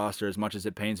damn good roster, as much as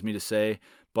it pains me to say.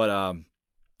 But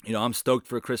I'm stoked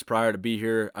for Chris Pryor to be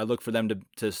here. I look for them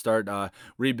to start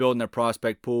rebuilding their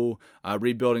prospect pool,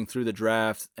 rebuilding through the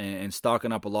draft, and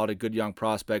stocking up a lot of good young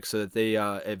prospects so that they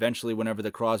eventually, whenever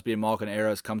the Crosby and Malkin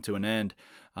eras come to an end,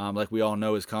 like we all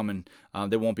know is coming,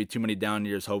 there won't be too many down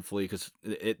years, hopefully, because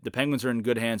the Penguins are in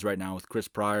good hands right now with Chris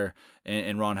Pryor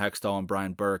and Ron Hextall and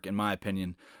Brian Burke, in my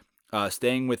opinion.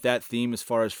 Staying with that theme as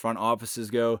far as front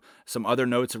offices go, some other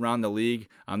notes around the league.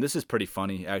 This is pretty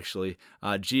funny, actually.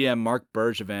 GM Marc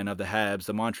Bergevin of the Habs,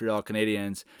 the Montreal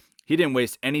Canadiens, he didn't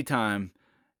waste any time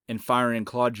in firing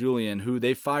Claude Julien, who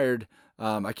they fired.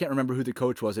 I can't remember who the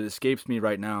coach was. It escapes me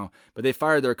right now. But they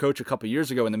fired their coach a couple years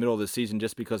ago in the middle of the season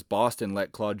just because Boston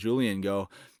let Claude Julien go,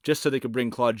 just so they could bring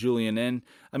Claude Julien in.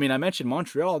 I mean, I mentioned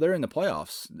Montreal. They're in the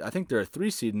playoffs. I think they're a 3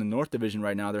 seed in the North Division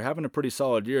right now. They're having a pretty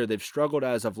solid year. They've struggled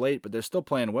as of late, but they're still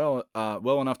playing well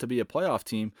enough to be a playoff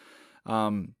team.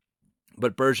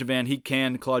 But Bergevin, he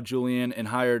canned Claude Julien and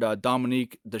hired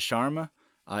Dominique Ducharme.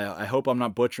 I hope I'm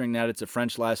not butchering that. It's a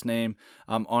French last name,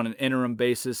 on an interim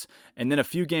basis. And then a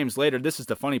few games later, this is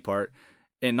the funny part,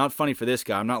 and not funny for this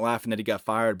guy. I'm not laughing that he got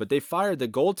fired, but they fired the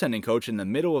goaltending coach in the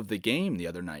middle of the game the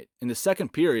other night. In the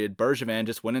second period, Bergevin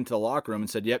just went into the locker room and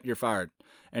said, "Yep, you're fired."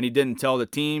 And he didn't tell the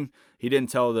team. He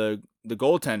didn't tell the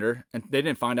goaltender, and they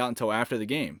didn't find out until after the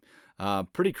game.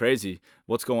 Pretty crazy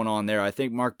what's going on there. I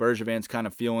think Marc Bergevin's kind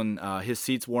of feeling his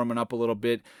seat's warming up a little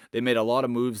bit. They made a lot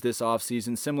of moves this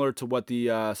offseason, similar to what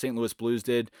the St. Louis Blues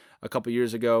did a couple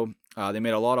years ago. They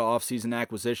made a lot of offseason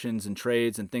acquisitions and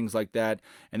trades and things like that,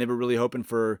 and they were really hoping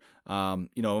for a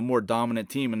more dominant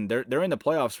team. And they're in the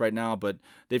playoffs right now, but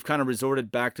they've kind of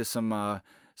resorted back to some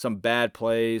bad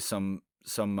plays, some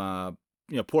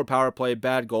poor power play,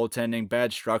 bad goaltending,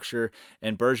 bad structure,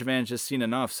 and Bergevin's just seen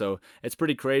enough. So it's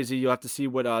pretty crazy. You'll have to see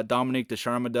what Dominique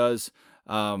Ducharme does,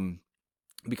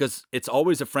 because it's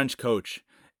always a French coach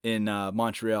in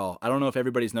Montreal. I don't know if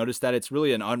everybody's noticed that. It's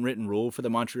really an unwritten rule for the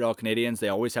Montreal Canadiens. They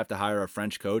always have to hire a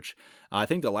French coach. I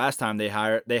think the last time they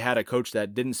had a coach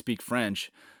that didn't speak French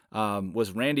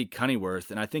was Randy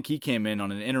Cunnyworth, and I think he came in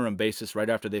on an interim basis right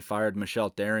after they fired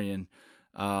Michel Therrien.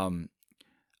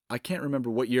 I can't remember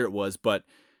what year it was, but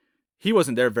he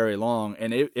wasn't there very long,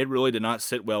 and it really did not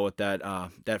sit well with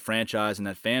that franchise and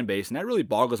that fan base, and that really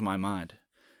boggles my mind.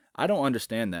 I don't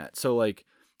understand that. So, like,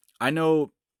 I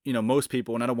know, most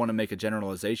people, and I don't want to make a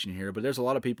generalization here, but there's a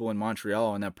lot of people in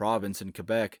Montreal and that province in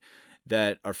Quebec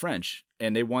that are French,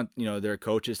 and they want, their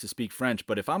coaches to speak French.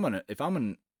 But if I'm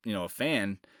a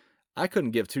fan, I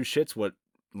couldn't give two shits what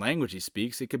language he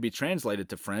speaks. It could be translated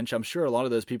to French. I'm sure a lot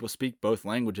of those people speak both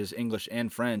languages, English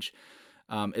and French.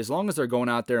 As long as they're going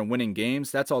out there and winning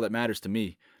games, that's all that matters to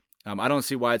me. I don't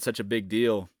see why it's such a big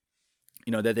deal,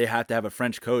 that they have to have a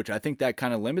French coach. I think that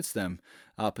kind of limits them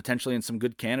potentially in some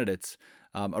good candidates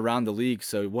around the league.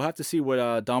 So we'll have to see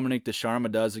what Dominique Ducharme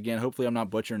does. Again, hopefully I'm not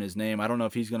butchering his name. I don't know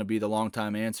if he's going to be the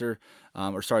long-term answer,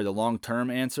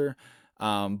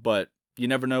 but you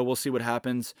never know. We'll see what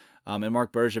happens. And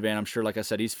Marc Bergevin, I'm sure, like I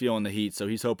said, he's feeling the heat. So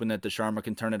he's hoping that Ducharme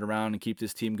can turn it around and keep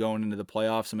this team going into the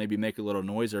playoffs and maybe make a little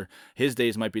noise, or his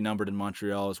days might be numbered in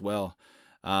Montreal as well.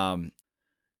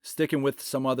 Sticking with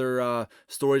some other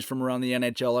stories from around the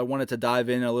NHL, I wanted to dive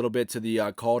in a little bit to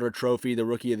the Calder Trophy, the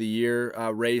Rookie of the Year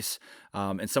race,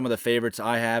 and some of the favorites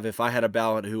I have. If I had a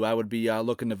ballot, who I would be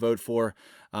looking to vote for.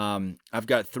 I've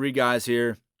got 3 guys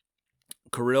here.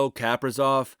 Kirill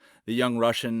Kaprizov, the young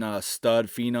Russian stud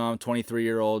phenom,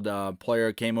 23-year-old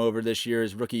player, came over this year,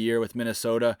 his rookie year with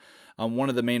Minnesota. One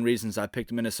of the main reasons I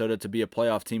picked Minnesota to be a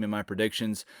playoff team in my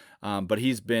predictions, but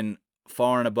he's been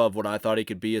far and above what I thought he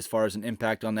could be as far as an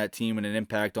impact on that team and an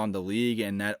impact on the league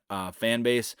and that fan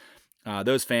base.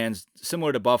 Those fans,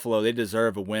 similar to Buffalo, they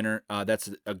deserve a winner. That's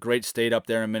a great state up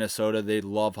there in Minnesota. They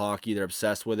love hockey. They're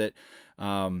obsessed with it.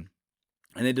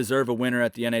 And they deserve a winner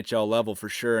at the NHL level for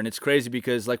sure. And it's crazy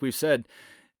because, like we've said,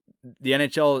 the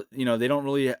NHL, they don't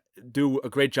really do a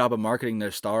great job of marketing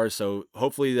their stars. So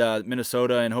hopefully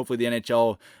Minnesota and hopefully the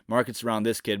NHL markets around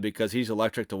this kid, because he's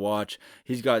electric to watch.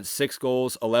 He's got 6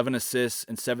 goals, 11 assists,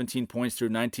 and 17 points through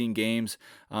 19 games.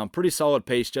 Pretty solid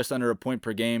pace, just under a point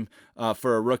per game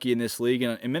for a rookie in this league.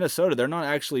 And in Minnesota, they're not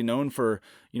actually known for,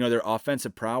 their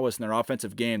offensive prowess and their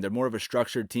offensive game. They're more of a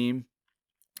structured team.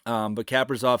 But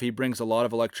Kaprizov, he brings a lot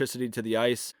of electricity to the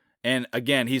ice. And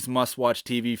again, he's must-watch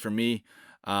TV for me.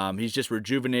 He's just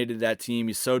rejuvenated that team.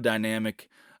 He's so dynamic.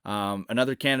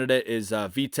 Another candidate is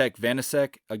Vitek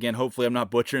Vanasek. Again, hopefully I'm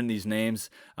not butchering these names.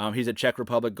 He's a Czech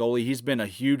Republic goalie. He's been a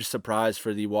huge surprise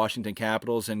for the Washington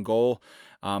Capitals in goal.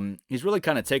 He's really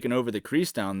kind of taken over the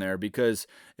crease down there because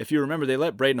if you remember, they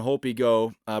let Braden Holtby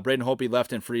go. Braden Holtby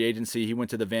left in free agency. He went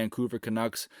to the Vancouver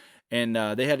Canucks. And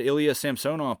they had Ilya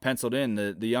Samsonov penciled in,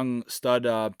 the young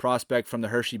stud prospect from the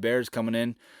Hershey Bears coming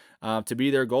in to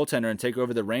be their goaltender and take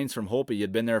over the reins from Holtby. He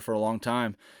had been there for a long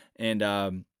time.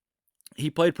 And he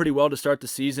played pretty well to start the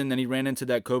season. Then he ran into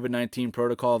that COVID-19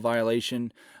 protocol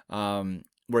violation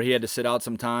where he had to sit out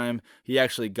some time. He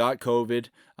actually got COVID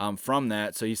from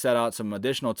that, so he sat out some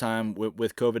additional time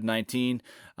with COVID-19.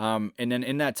 And then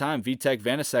in that time, Vitek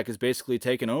Vanasek has basically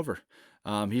taken over.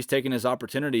 He's taken his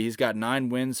opportunity. He's got 9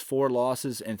 wins, 4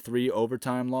 losses, and 3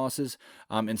 overtime losses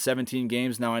in 17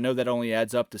 games. Now, I know that only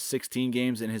adds up to 16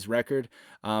 games in his record,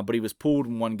 but he was pulled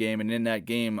in one game, and in that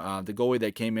game, the goalie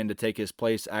that came in to take his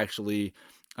place actually,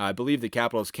 I believe the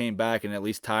Capitals came back and at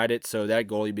least tied it, so that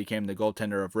goalie became the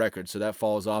goaltender of record. So that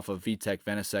falls off of Vitek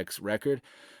Vanasek's record.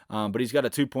 But he's got a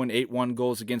 2.81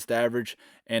 goals against average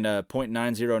and a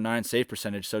 .909 save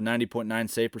percentage, so 90.9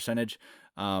 save percentage.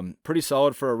 Pretty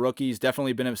solid for a rookie. He's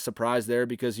definitely been a surprise there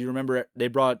because you remember they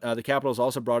brought the Capitals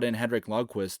also brought in Henrik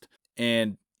Lundqvist,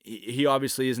 and he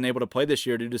obviously isn't able to play this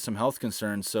year due to some health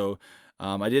concerns. So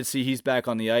I did see he's back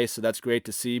on the ice, so that's great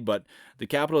to see. But the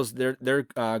Capitals, their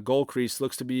goal crease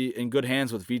looks to be in good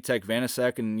hands with Vitek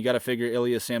Vanasek, and you got to figure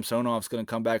Ilya Samsonov's going to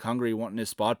come back hungry, wanting his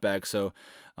spot back. So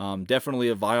definitely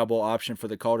a viable option for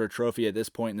the Calder Trophy at this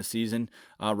point in the season,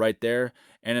 right there.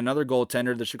 And another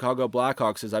goaltender, the Chicago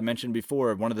Blackhawks, as I mentioned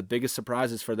before, one of the biggest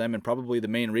surprises for them, and probably the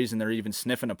main reason they're even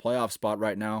sniffing a playoff spot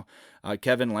right now,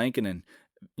 Kevin Lankinen.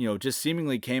 Just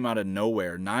seemingly came out of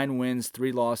nowhere. 9 wins,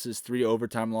 3 losses, 3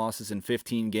 overtime losses in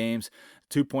 15 games,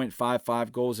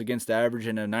 2.55 goals against average,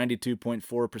 and a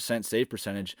 92.4% save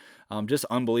percentage. Just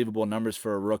unbelievable numbers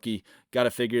for a rookie. Got to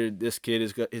figure this kid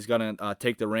is going to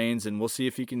take the reins, and we'll see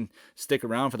if he can stick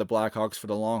around for the Blackhawks for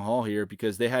the long haul here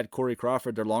because they had Corey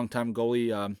Crawford, their longtime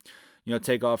goalie,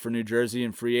 take off for New Jersey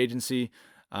in free agency.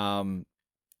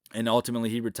 And ultimately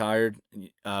he retired.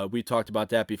 We talked about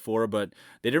that before, but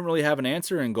they didn't really have an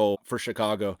answer in goal for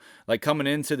Chicago. Like coming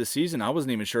into the season, I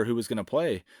wasn't even sure who was going to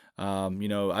play.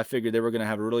 I figured they were going to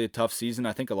have a really tough season.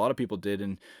 I think a lot of people did.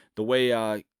 And the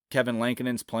way Kevin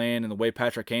Lankinen's playing and the way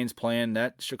Patrick Kane's playing,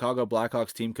 that Chicago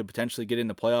Blackhawks team could potentially get in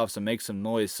the playoffs and make some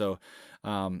noise. So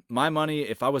my money,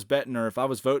 if I was betting or if I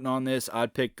was voting on this,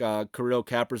 I'd pick Kirill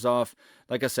Kaprizov.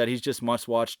 Like I said, he's just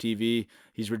must-watch TV.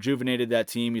 He's rejuvenated that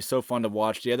team. He's so fun to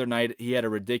watch. The other night, he had a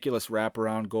ridiculous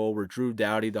wraparound goal where Drew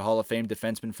Doughty, the Hall of Fame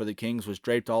defenseman for the Kings, was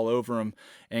draped all over him,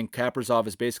 and Kaprizov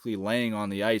is basically laying on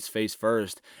the ice face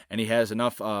first, and he has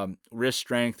enough wrist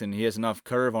strength and he has enough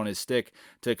curve on his stick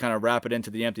to kind of wrap it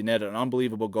into the empty net. An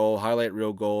unbelievable goal, highlight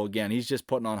reel goal. Again, he's just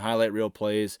putting on highlight reel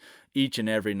plays each and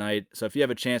every night. So if you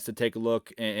have a chance to take a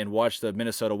look and watch the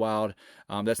Minnesota Wild,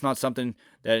 that's not something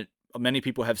that many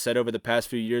people have said over the past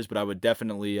few years, but I would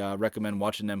definitely recommend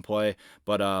watching them play.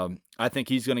 But I think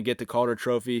he's going to get the Calder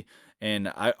Trophy, and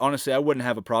I wouldn't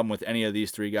have a problem with any of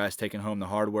these 3 guys taking home the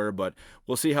hardware, but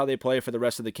we'll see how they play for the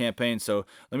rest of the campaign. So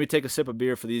let me take a sip of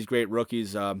beer for these great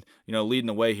rookies, leading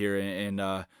the way here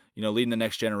and leading the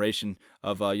next generation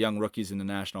of young rookies in the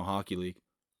National Hockey League.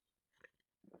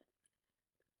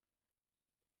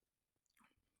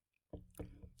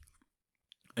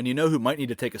 And you know who might need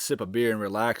to take a sip of beer and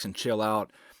relax and chill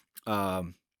out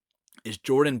is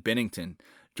Jordan Binnington.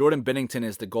 Jordan Binnington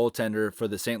is the goaltender for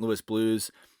the St. Louis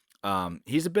Blues.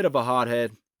 He's a bit of a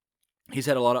hothead. He's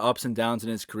had a lot of ups and downs in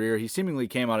his career. He seemingly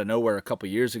came out of nowhere a couple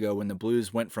years ago when the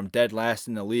Blues went from dead last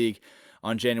in the league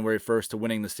on January 1st to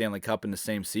winning the Stanley Cup in the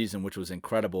same season, which was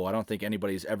incredible. I don't think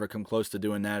anybody's ever come close to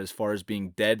doing that as far as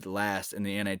being dead last in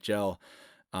the NHL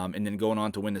and then going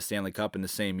on to win the Stanley Cup in the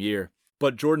same year.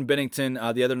 But Jordan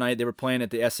Binnington, the other night, they were playing at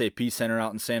the SAP Center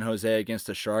out in San Jose against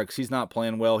the Sharks. He's not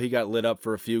playing well. He got lit up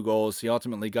for a few goals. He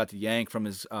ultimately got the yank from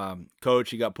his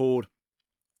coach. He got pulled.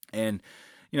 And,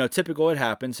 typical, it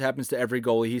happens. It happens to every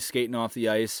goalie. He's skating off the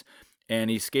ice,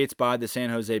 and he skates by the San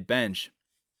Jose bench.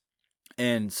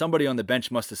 And somebody on the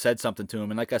bench must have said something to him.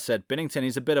 And like I said, Binnington,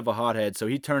 he's a bit of a hothead, so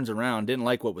he turns around, didn't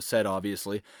like what was said,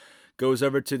 obviously, goes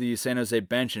over to the San Jose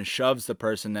bench and shoves the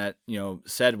person that,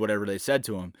 said whatever they said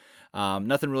to him.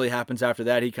 Nothing really happens after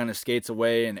that. He kind of skates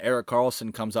away, and Erik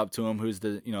Karlsson comes up to him, who's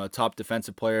the top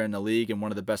defensive player in the league and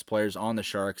one of the best players on the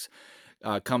Sharks,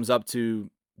 comes up to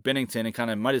Binnington and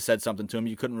kind of might have said something to him.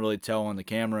 You couldn't really tell on the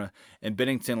camera. And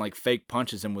Binnington fake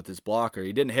punches him with his blocker.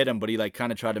 He didn't hit him, but he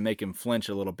kind of tried to make him flinch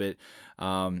a little bit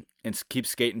and keep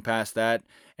skating past that.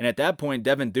 And at that point,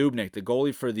 Devan Dubnyk, the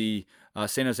goalie for the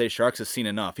San Jose Sharks has seen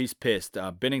enough. He's pissed.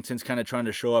 Binnington's kind of trying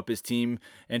to show up his team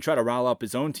and try to rile up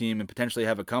his own team and potentially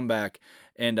have a comeback.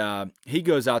 And he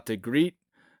goes out to greet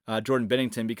Jordan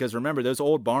Binnington, because remember, those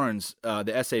old barns,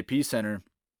 the SAP Center,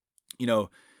 you know,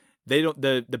 they don't,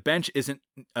 the bench isn't,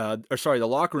 the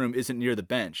locker room isn't near the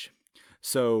bench.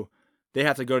 So they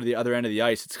have to go to the other end of the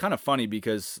ice. It's kind of funny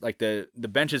because like the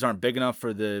benches aren't big enough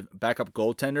for the backup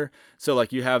goaltender. So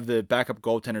like you have the backup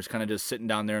goaltender's kind of just sitting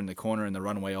down there in the corner in the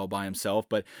runway all by himself.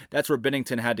 But that's where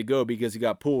Binnington had to go because he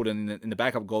got pulled and the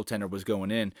backup goaltender was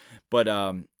going in. But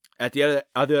at the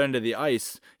other end of the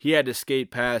ice, he had to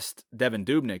skate past Devan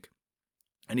Dubnyk.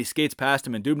 And he skates past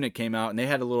him, and Dubnyk came out, and they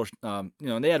had a little,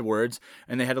 they had words,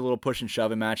 and they had a little push and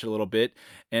shove and match a little bit.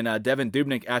 And Devan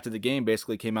Dubnyk, after the game,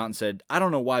 basically came out and said, I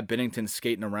don't know why Binnington's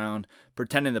skating around,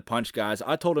 pretending to punch guys.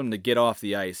 I told him to get off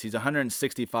the ice. He's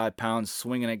 165 pounds,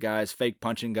 swinging at guys, fake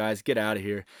punching guys. Get out of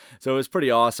here. So it was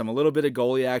pretty awesome. A little bit of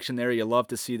goalie action there. You love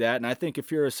to see that. And I think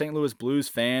if you're a St. Louis Blues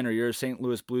fan or you're a St.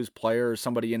 Louis Blues player or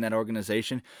somebody in that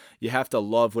organization, you have to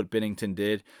love what Binnington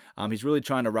did. He's really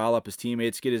trying to rile up his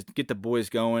teammates, get the boys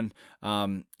going.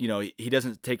 He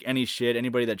doesn't take any shit.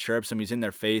 Anybody that chirps him, he's in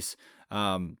their face.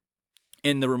 And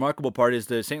the remarkable part is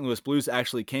the St. Louis Blues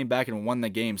actually came back and won the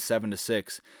game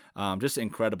 7-6. Just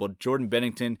incredible. Jordan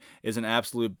Binnington is an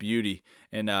absolute beauty.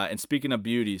 And speaking of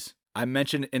beauties, I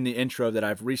mentioned in the intro that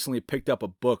I've recently picked up a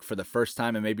book for the first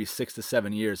time in maybe 6 to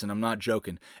 7 years, and I'm not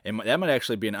joking. That might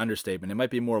actually be an understatement. It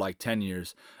might be more like 10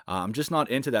 years. I'm just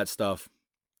not into that stuff.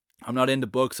 I'm not into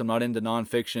books. I'm not into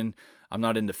nonfiction. I'm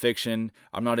not into fiction.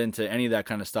 I'm not into any of that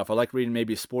kind of stuff. I like reading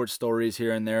maybe sports stories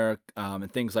here and there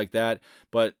and things like that.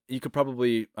 But you could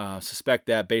probably suspect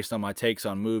that based on my takes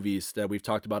on movies that we've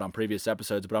talked about on previous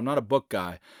episodes. But I'm not a book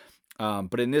guy.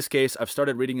 But in this case, I've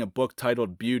started reading a book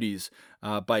titled Beauties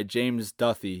by James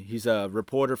Duthie. He's a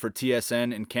reporter for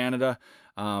TSN in Canada.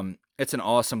 It's an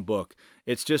awesome book.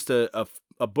 It's just a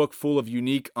book full of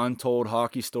unique, untold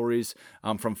hockey stories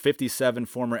from 57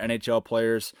 former NHL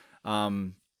players,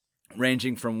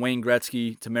 ranging from Wayne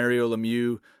Gretzky to Mario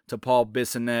Lemieux to Paul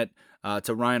Bissonnette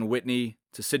to Ryan Whitney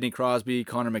to Sidney Crosby,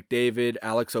 Connor McDavid,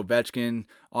 Alex Ovechkin,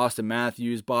 Austin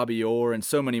Matthews, Bobby Orr, and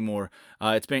so many more.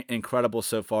 It's been incredible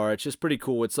so far. It's just pretty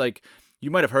cool. It's like you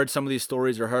might have heard some of these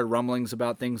stories or heard rumblings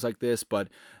about things like this, but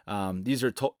these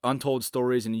are untold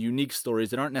stories and unique stories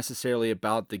that aren't necessarily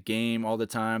about the game all the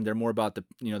time. They're more about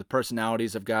the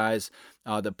personalities of guys,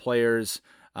 the players,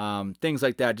 things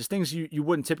like that. Just things you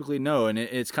wouldn't typically know, and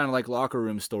it's kind of like locker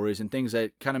room stories and things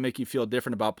that kind of make you feel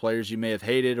different about players you may have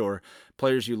hated or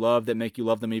players you love that make you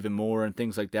love them even more and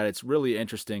things like that. It's really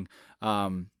interesting.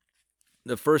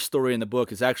 The first story in the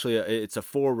book is actually it's a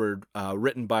foreword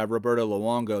written by Roberto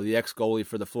Luongo, the ex-goalie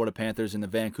for the Florida Panthers and the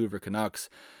Vancouver Canucks.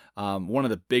 One of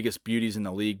the biggest beauties in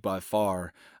the league by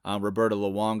far. Roberto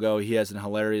Luongo, he has an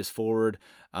hilarious foreword.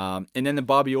 And then the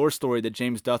Bobby Orr story that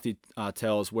James Duthie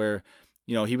tells, where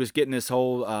he was getting this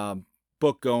whole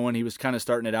book going. He was kind of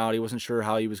starting it out. He wasn't sure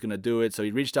how he was going to do it, so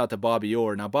he reached out to Bobby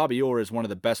Orr. Now, Bobby Orr is one of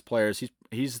the best players.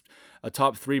 He's a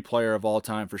top 3 player of all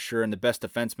time for sure, and the best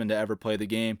defenseman to ever play the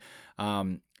game.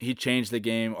 He changed the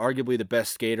game. Arguably the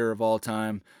best skater of all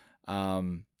time.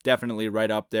 Definitely right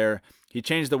up there. He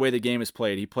changed the way the game is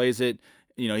played. He plays it.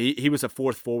 He was a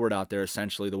fourth forward out there,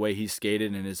 essentially, the way he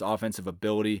skated and his offensive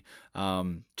ability.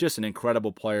 Just an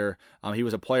incredible player. He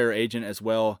was a player agent as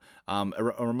well. A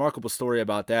remarkable story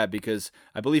about that, because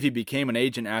I believe he became an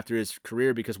agent after his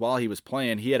career, because while he was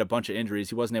playing, he had a bunch of injuries.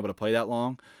 He wasn't able to play that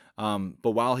long.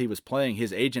 But while he was playing,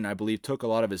 his agent, I believe, took a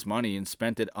lot of his money and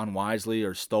spent it unwisely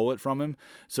or stole it from him.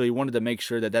 So he wanted to make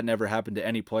sure that never happened to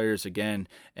any players again.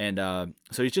 And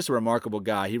so he's just a remarkable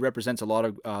guy. He represents a lot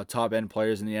of top-end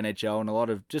players in the NHL and a lot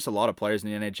of players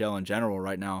in the NHL in general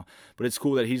right now. But it's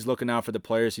cool that he's looking out for the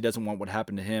players. He doesn't want what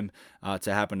happened to him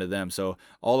to happen to them. So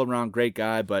all-around great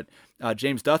guy. But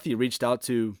James Duthie reached out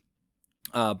to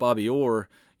Bobby Orr,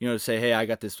 to say, hey, I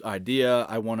got this idea.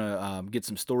 I want to get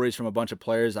some stories from a bunch of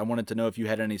players. I wanted to know if you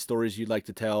had any stories you'd like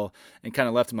to tell, and kind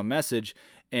of left him a message.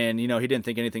 And, he didn't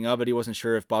think anything of it. He wasn't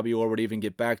sure if Bobby Orr would even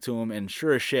get back to him. And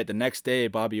sure as shit, the next day,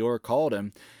 Bobby Orr called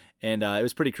him. And it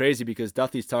was pretty crazy, because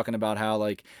Duthie's talking about how,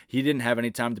 he didn't have any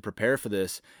time to prepare for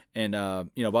this. And,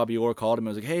 Bobby Orr called him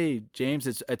and was like, hey, James,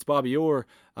 it's Bobby Orr.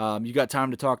 You got time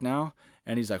to talk now?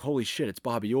 And he's like, holy shit, it's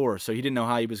Bobby Orr. So he didn't know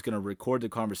how he was going to record the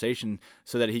conversation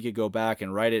so that he could go back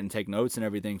and write it and take notes and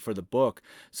everything for the book.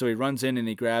 So he runs in and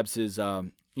he grabs his,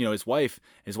 his wife.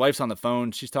 His wife's on the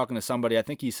phone. She's talking to somebody. I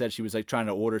think he said she was trying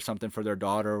to order something for their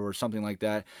daughter or something like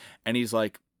that. And he's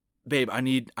like, babe, I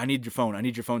need your phone. I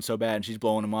need your phone so bad. And she's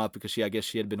blowing him up because I guess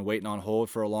she had been waiting on hold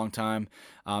for a long time.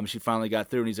 She finally got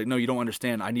through, and he's like, no, you don't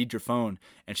understand. I need your phone.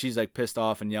 And she's like pissed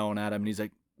off and yelling at him. And he's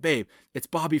like, babe, it's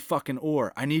Bobby fucking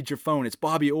Orr. I need your phone. It's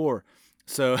Bobby Orr.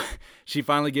 So she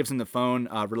finally gives him the phone,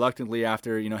 reluctantly,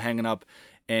 after, hanging up.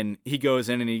 And he goes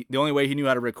in, and the only way he knew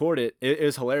how to record it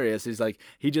is hilarious. He's like,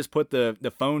 he just put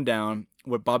the phone down,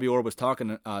 what Bobby Orr was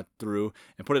talking through,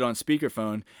 and put it on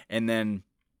speakerphone, and then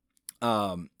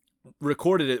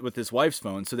recorded it with his wife's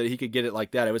phone so that he could get it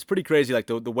like that. It was pretty crazy, like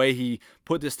the way he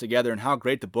put this together and how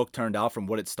great the book turned out from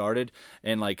what it started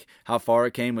and like how far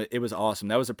it came. It was awesome.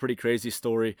 That was a pretty crazy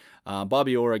story.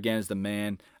 Bobby Orr, again, is the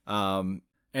man.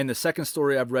 And the second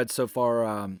story I've read so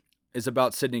far is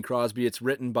about Sidney Crosby. It's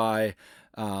written by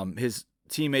his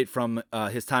teammate from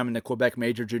his time in the Quebec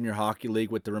Major Junior Hockey League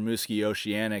with the Rimouski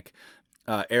Oceanic,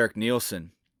 Eric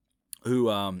Nielsen,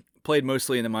 who played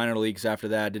mostly in the minor leagues after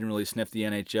that, didn't really sniff the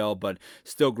NHL, but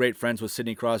still great friends with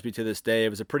Sidney Crosby to this day. It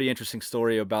was a pretty interesting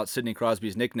story about Sidney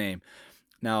Crosby's nickname.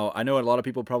 Now, I know a lot of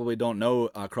people probably don't know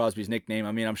Crosby's nickname.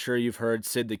 I mean, I'm sure you've heard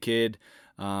Sid the Kid.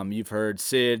 You've heard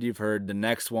Sid, you've heard the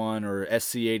next one, or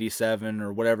SC87,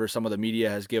 or whatever some of the media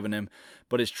has given him.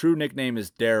 But his true nickname is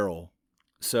Daryl.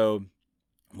 So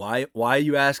why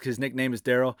you ask his nickname is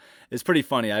Daryl? It's pretty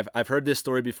funny. I've heard this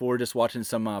story before, just watching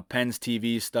some Penn's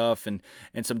TV stuff and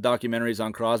some documentaries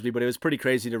on Crosby, but it was pretty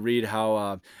crazy to read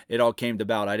how it all came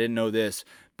about. I didn't know this,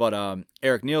 but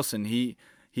Eric Nielsen, he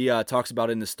talks about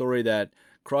in the story that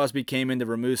Crosby came into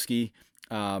Rimouski,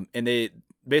 and they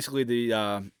basically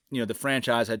the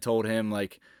franchise had told him,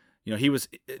 like,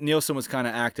 Nielsen was kind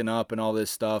of acting up and all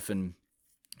this stuff, and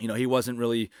he wasn't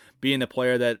really being the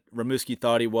player that Rimouski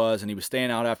thought he was, and he was staying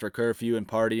out after curfew and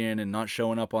partying and not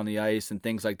showing up on the ice and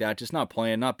things like that, just not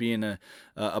playing, not being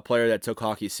a player that took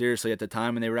hockey seriously at the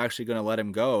time, and they were actually going to let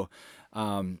him go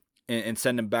and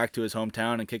send him back to his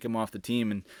hometown and kick him off the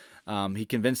team. And he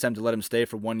convinced them to let him stay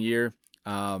for 1 year,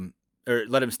 or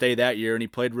let him stay that year, and he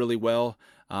played really well.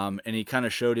 And he kind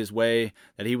of showed his way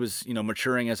that he was,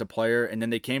 maturing as a player. And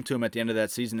then they came to him at the end of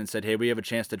that season and said, hey, we have a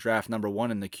chance to draft number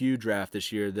 1 in the Q draft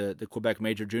this year, the Quebec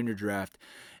Major Junior draft.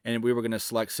 And we were going to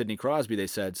select Sidney Crosby, they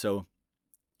said. So,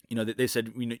 they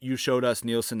said, you showed us,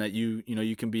 Nielsen, that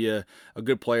you can be a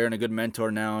good player and a good mentor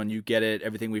now, and you get it.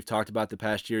 Everything we've talked about the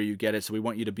past year, you get it. So we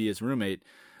want you to be his roommate.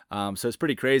 So it's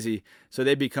pretty crazy. So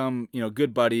they become,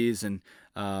 good buddies, and,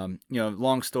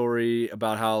 long story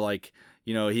about how, like,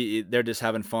 they're just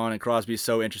having fun, and Crosby's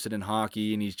so interested in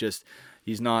hockey, and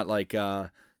he's not like,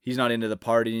 he's not into the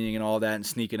partying and all that and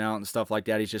sneaking out and stuff like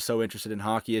that. He's just so interested in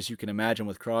hockey, as you can imagine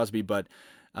with Crosby. But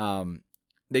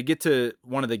they get to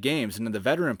one of the games, and then the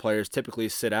veteran players typically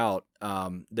sit out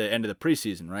the end of the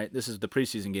preseason, right? This is the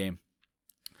preseason game,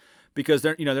 because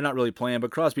they're not really playing,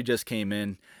 but Crosby just came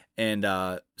in, and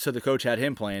so the coach had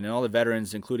him playing, and all the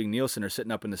veterans, including Nielsen, are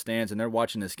sitting up in the stands, and they're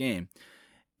watching this game.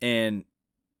 And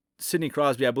Sidney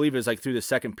Crosby, I believe it was like through the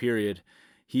second period,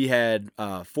 he had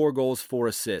 4 goals, 4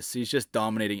 assists. He's just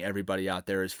dominating everybody out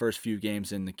there his first few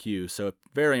games in the Q. So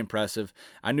very impressive.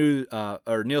 I knew,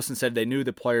 or Nielsen said they knew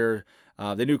the player,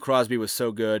 they knew Crosby was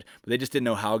so good, but they just didn't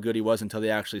know how good he was until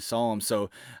they actually saw him. So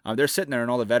they're sitting there,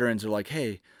 and all the veterans are like,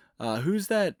 hey, who's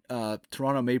that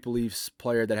Toronto Maple Leafs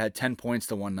player that had 10 points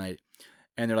the one night?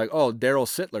 And they're like, oh, Daryl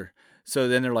Sittler. So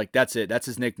then they're like, that's it. That's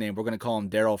his nickname. We're going to call him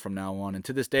Daryl from now on. And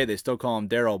to this day, they still call him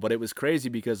Daryl. But it was crazy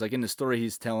because, like, in the story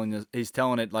he's telling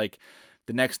it, like,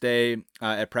 the next day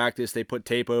at practice, they put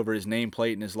tape over his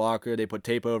nameplate in his locker. They put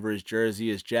tape over his jersey,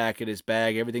 his jacket, his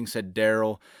bag. Everything said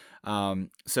Daryl.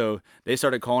 So they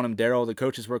started calling him Daryl. The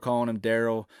coaches were calling him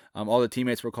Daryl. All the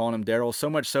teammates were calling him Daryl. So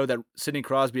much so that Sidney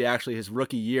Crosby, actually, his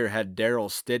rookie year, had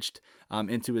Daryl stitched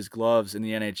into his gloves in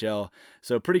the NHL.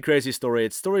 So pretty crazy story.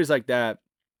 It's stories like that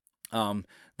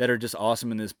that are just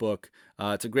awesome in this book.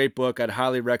 It's a great book. I'd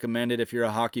highly recommend it if you're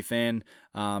a hockey fan,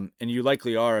 and you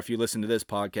likely are if you listen to this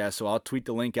podcast. So I'll tweet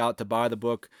the link out to buy the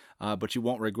book, but you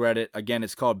won't regret it. Again,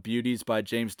 it's called Beauties by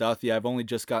James Duthie. I've only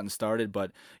just gotten started,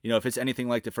 but if it's anything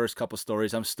like the first couple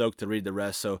stories, I'm stoked to read the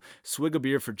rest. So swig a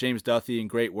beer for James Duthie, and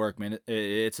great work, man.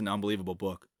 It's an unbelievable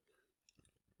book.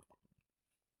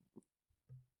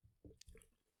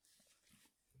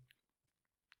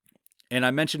 And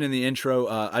I mentioned in the intro,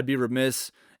 I'd be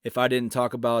remiss if I didn't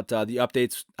talk about the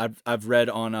updates I've read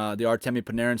on the Artemi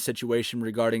Panarin situation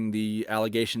regarding the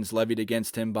allegations levied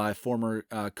against him by former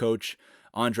coach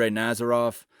Andrei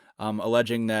Nazarov,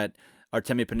 alleging that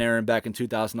Artemi Panarin back in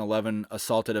 2011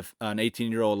 assaulted an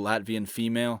 18-year-old Latvian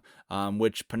female,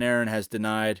 which Panarin has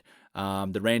denied.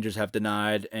 The Rangers have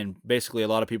denied, and basically a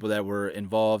lot of people that were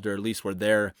involved or at least were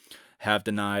there have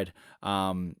denied.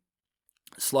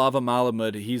 Slava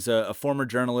Malamud, he's a former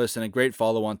journalist and a great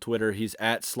follow on Twitter. He's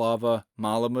at Slava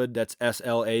Malamud. That's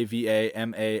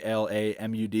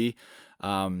SLAVAMALAMUD.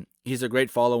 He's a great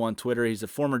follow on Twitter. He's a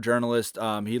former journalist.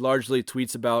 He largely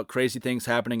tweets about crazy things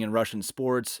happening in Russian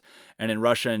sports and in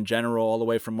Russia in general, all the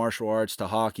way from martial arts to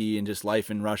hockey and just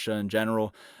life in Russia in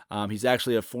general. He's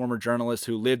actually a former journalist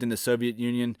who lived in the Soviet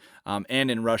Union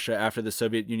and in Russia after the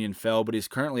Soviet Union fell, but he's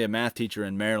currently a math teacher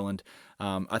in Maryland.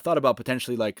 I thought about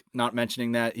potentially like not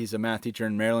mentioning that he's a math teacher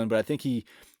in Maryland, but I think he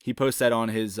posts that on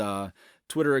his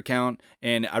Twitter account,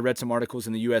 and I read some articles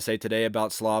in the USA Today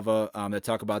about Slava that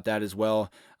talk about that as well.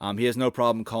 He has no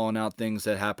problem calling out things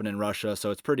that happen in Russia,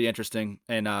 so it's pretty interesting,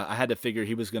 and I had to figure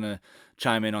he was going to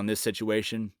chime in on this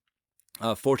situation.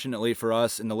 Fortunately for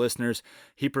us and the listeners,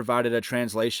 he provided a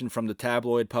translation from the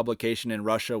tabloid publication in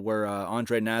Russia where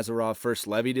Andrei Nazarov first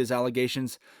levied his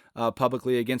allegations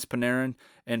publicly against Panarin.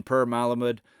 And per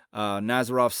Malamud,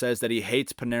 Nazarov says that he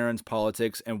hates Panarin's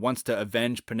politics and wants to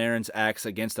avenge Panarin's acts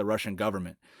against the Russian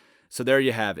government. So there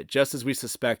you have it, just as we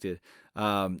suspected.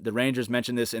 The Rangers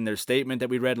mentioned this in their statement that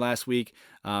we read last week,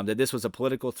 that this was a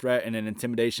political threat and an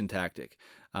intimidation tactic.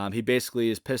 He basically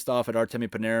is pissed off at Artemi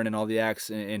Panarin and all the acts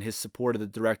in his support of the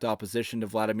direct opposition to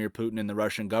Vladimir Putin and the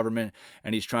Russian government,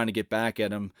 and he's trying to get back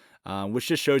at him, which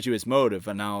just shows you his motive.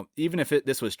 And now, even if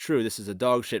this was true, this is a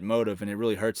dog shit motive, and it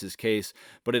really hurts his case.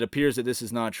 But it appears that this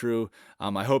is not true.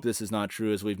 I hope this is not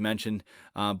true, as we've mentioned.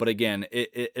 But again,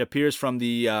 it appears from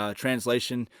the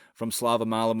translation from Slava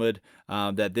Malamud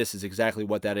that this is exactly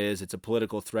what that is. It's a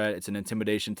political threat. It's an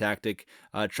intimidation tactic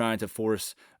trying to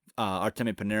force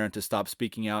Artemi Panarin to stop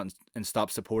speaking out and stop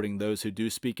supporting those who do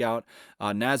speak out.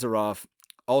 Nazarov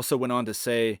also went on to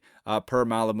say, per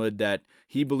Malamud, that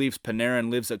he believes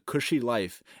Panarin lives a cushy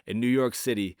life in New York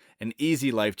City, an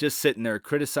easy life, just sitting there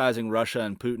criticizing Russia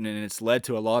and Putin, and it's led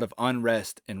to a lot of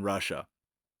unrest in Russia.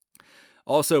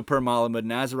 Also, per Malamud,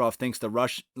 Nazarov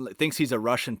thinks he's a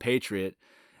Russian patriot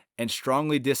and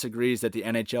strongly disagrees that the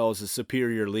NHL is a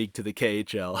superior league to the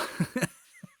KHL.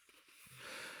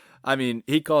 I mean,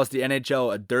 he calls the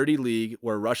NHL a dirty league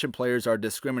where Russian players are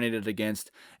discriminated against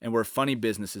and where funny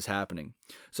business is happening.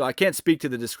 So I can't speak to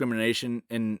the discrimination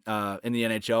in the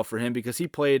NHL for him because he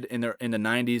played in the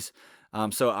 90s.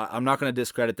 So I'm not going to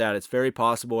discredit that. It's very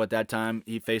possible at that time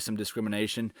he faced some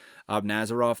discrimination of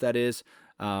Nazarov, that is.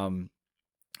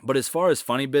 But as far as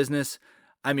funny business,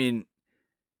 I mean,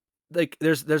 like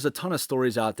there's a ton of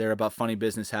stories out there about funny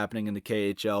business happening in the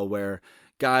KHL where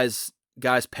guys'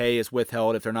 pay is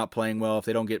withheld if they're not playing well, if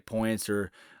they don't get points,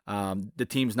 or the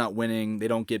team's not winning, they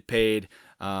don't get paid.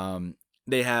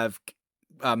 They have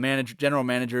general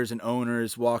managers and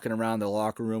owners walking around the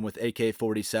locker room with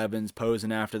AK-47s,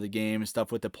 posing after the game and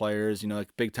stuff with the players, like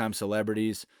big time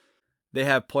celebrities. They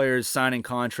have players signing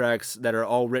contracts that are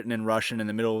all written in Russian in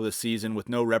the middle of the season with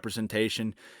no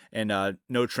representation and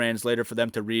no translator for them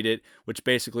to read it, which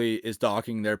basically is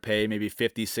docking their pay, maybe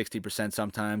 50, 60%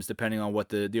 sometimes, depending on what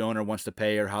the owner wants to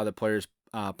pay or how the player's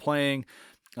playing.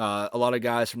 A lot of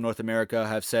guys from North America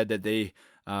have said that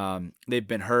they've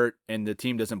been hurt and the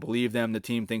team doesn't believe them. The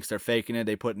team thinks they're faking it.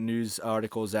 They put news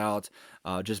articles out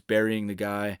just burying the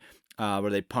guy.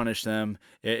 Where they punish them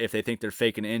if they think they're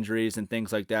faking injuries and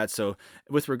things like that. So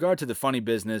with regard to the funny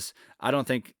business, I don't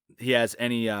think he has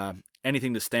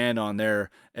anything to stand on there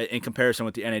in comparison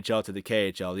with the NHL to the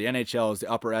KHL. The NHL is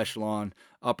the upper echelon,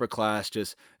 upper class,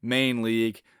 just main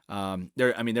league.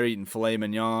 They're eating filet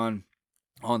mignon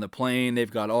on the plane. They've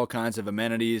got all kinds of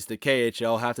amenities. The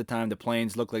KHL, half the time the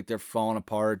planes look like they're falling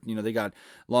apart. They got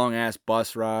long ass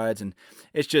bus rides, and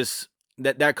it's just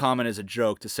that comment is a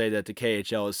joke to say that the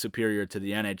KHL is superior to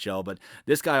the NHL, but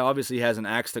this guy obviously has an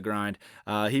axe to grind.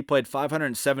 He played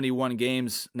 571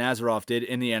 games, Nazarov did,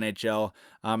 in the NHL,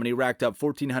 and he racked up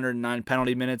 1,409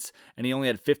 penalty minutes, and he only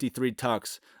had 53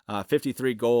 tucks,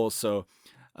 53 goals, so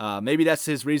maybe that's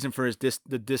his reason for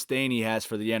the disdain he has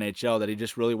for the NHL, that he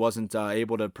just really wasn't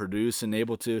able to produce and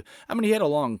able to. I mean, he had a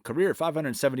long career.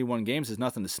 571 games is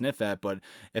nothing to sniff at, but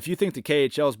if you think the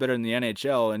KHL is better than the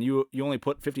NHL and you only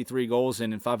put 53 goals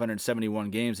in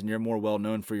 571 games and you're more well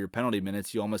known for your penalty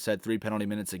minutes, you almost had 3 penalty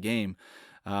minutes a game.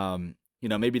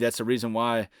 Maybe that's the reason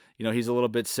why, he's a little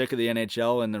bit sick of the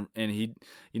NHL and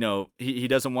he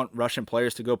doesn't want Russian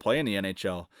players to go play in the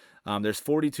NHL. There's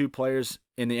 42 players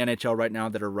in the NHL right now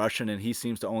that are Russian, and he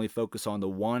seems to only focus on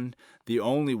the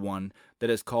only one that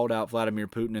has called out Vladimir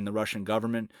Putin and the Russian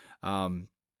government.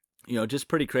 Just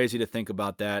pretty crazy to think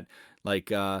about that.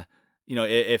 Like,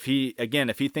 if he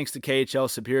thinks the KHL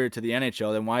is superior to the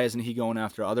NHL, then why isn't he going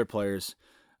after other players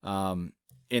in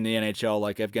the NHL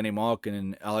like Evgeny Malkin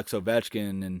and Alex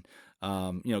Ovechkin and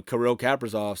Kirill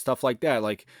Kaprizov, stuff like that?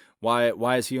 Like,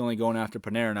 Why is he only going after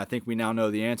Panarin? I think we now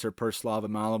know the answer per Slava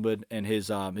Malamud and his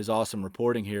awesome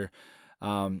reporting here.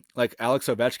 Like Alex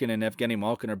Ovechkin and Evgeny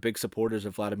Malkin are big supporters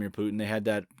of Vladimir Putin. They had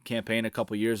that campaign a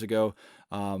couple years ago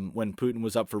when Putin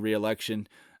was up for re-election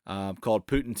called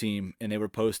Putin Team, and they were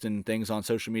posting things on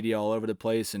social media all over the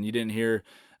place, and you didn't hear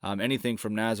anything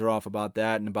from Nazarov about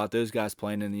that and about those guys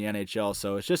playing in the NHL.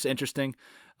 So it's just interesting.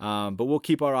 But we'll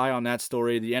keep our eye on that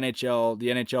story. The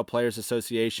NHL Players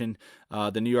Association,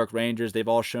 the New York Rangers, they've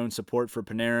all shown support for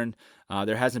Panarin.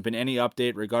 There hasn't been any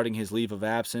update regarding his leave of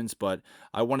absence, but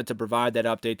I wanted to provide that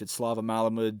update that Slava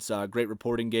Malamud's great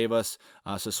reporting gave us.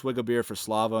 So swig a beer for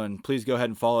Slava, and please go ahead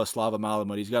and follow Slava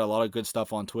Malamud. He's got a lot of good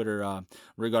stuff on Twitter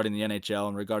regarding the NHL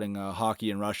and regarding hockey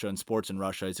in Russia and sports in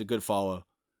Russia. It's a good follow.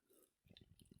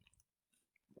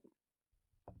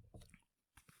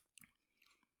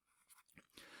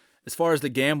 As far as the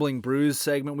Gambling Brews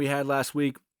segment we had last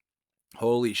week,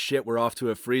 holy shit, we're off to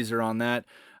a freezer on that.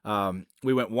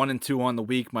 We went 1-2 on the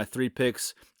week. My 3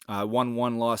 picks, won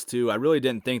 1, lost 2. I really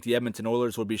didn't think the Edmonton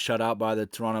Oilers would be shut out by the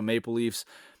Toronto Maple Leafs.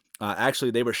 Actually,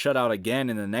 they were shut out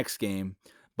again in the next game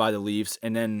by the Leafs,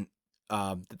 and then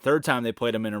the third time they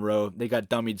played them in a row, they got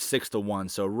dummied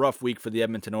 6-1. So rough week for the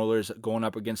Edmonton Oilers going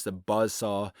up against the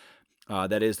buzzsaw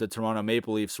that is the Toronto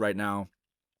Maple Leafs right now.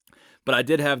 But I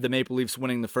did have the Maple Leafs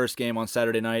winning the first game on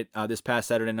Saturday night, this past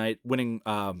Saturday night, winning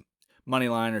money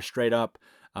line or straight up.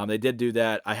 They did do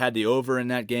that. I had the over in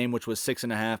that game, which was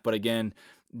 6.5. But again,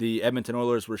 the Edmonton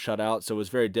Oilers were shut out, so it was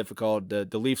very difficult. The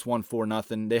Leafs won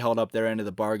 4-0. They held up their end of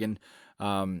the bargain,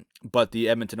 but the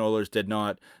Edmonton Oilers did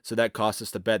not. So that cost us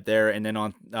the bet there. And then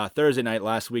on Thursday night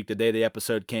last week, the day the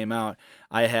episode came out,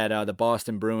 I had the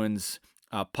Boston Bruins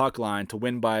puck line to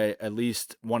win by at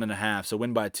least 1.5, so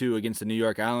win by 2 against the New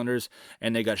York Islanders,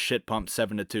 and they got shit pumped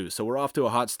 7-2. So we're off to a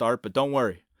hot start, but don't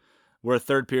worry, we're a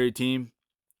third period team,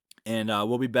 and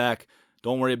we'll be back.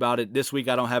 Don't worry about it. This week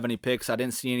I don't have any picks. I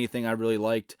didn't see anything I really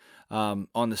liked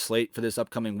on the slate for this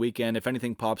upcoming weekend. If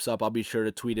anything pops up, I'll be sure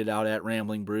to tweet it out at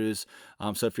Rambling Brews.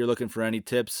 So if you're looking for any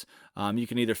tips, you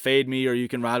can either fade me or you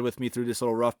can ride with me through this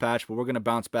little rough patch, but we're going to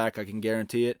bounce back. I can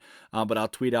guarantee it. But I'll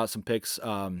tweet out some picks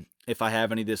if I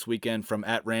have any this weekend from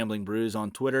at Rambling Brews on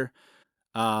Twitter.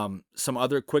 Some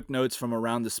other quick notes from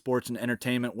around the sports and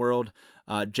entertainment world.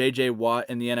 J.J. Watt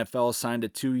in the NFL signed a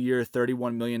 2-year,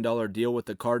 $31 million deal with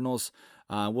the Cardinals.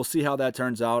 We'll see how that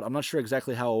turns out. I'm not sure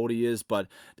exactly how old he is, but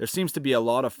there seems to be a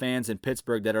lot of fans in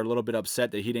Pittsburgh that are a little bit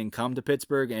upset that he didn't come to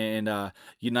Pittsburgh and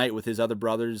unite with his other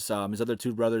brothers, his other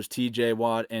 2 brothers, T.J.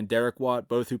 Watt and Derek Watt,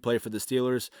 both who play for the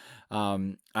Steelers.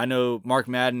 I know Mark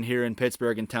Madden here in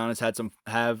Pittsburgh in town is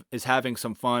having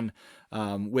some fun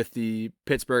with the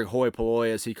Pittsburgh hoi polloi,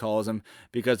 as he calls them,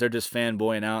 because they're just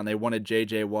fanboying out and they wanted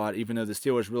J.J. Watt, even though the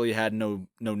Steelers really had no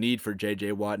need for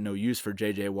J.J. Watt, no use for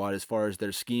J.J. Watt as far as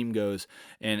their scheme goes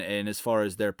and as far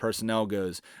as their personnel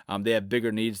goes. They have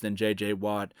bigger needs than J.J.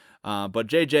 Watt. But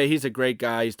J.J., he's a great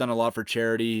guy. He's done a lot for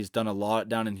charity. He's done a lot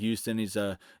down in Houston. He's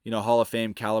a Hall of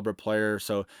Fame caliber player.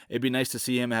 So it'd be nice to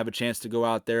see him have a chance to go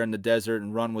out there in the desert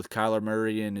and run with Kyler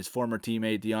Murray and his former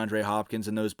teammate DeAndre Hopkins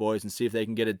and those boys and see if they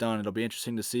can get it done. It'll be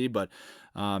interesting to see. But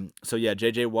so yeah,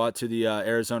 J.J. Watt to the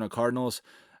Arizona Cardinals.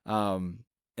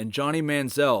 And Johnny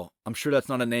Manziel, I'm sure that's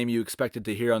not a name you expected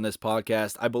to hear on this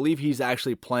podcast. I believe he's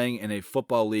actually playing in a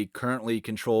football league currently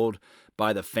controlled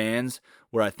by the fans,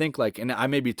 where I think, and I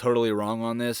may be totally wrong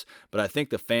on this, but I think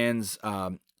the fans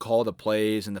call the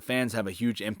plays and the fans have a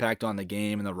huge impact on the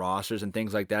game and the rosters and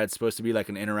things like that. It's supposed to be like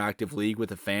an interactive league with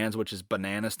the fans, which is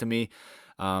bananas to me.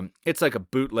 It's like a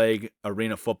bootleg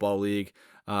arena football league.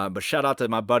 But shout out to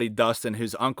my buddy Dustin,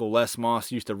 whose uncle Les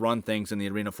Moss used to run things in the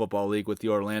Arena Football League with the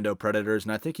Orlando Predators,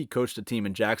 and I think he coached a team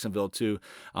in Jacksonville too.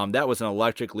 That was an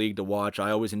electric league to watch.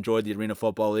 I always enjoyed the Arena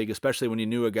Football League, especially when you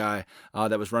knew a guy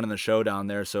that was running the show down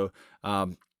there. So,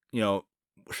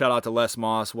 shout out to Les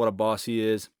Moss. What a boss he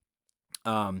is.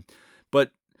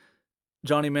 But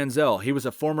Johnny Manziel, he was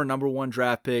a former number 1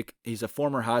 draft pick. He's a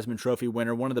former Heisman Trophy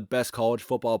winner, one of the best college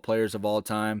football players of all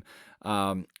time.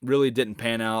 Really didn't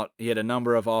pan out. He had a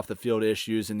number of off-the-field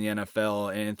issues in the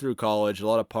NFL and through college, a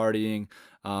lot of partying,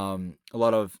 a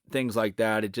lot of things like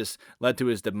that. It just led to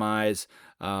his demise.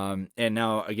 And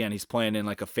now, again, he's playing in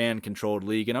like a fan-controlled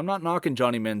league. And I'm not knocking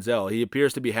Johnny Manziel. He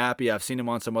appears to be happy. I've seen him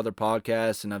on some other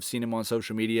podcasts, and I've seen him on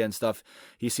social media and stuff.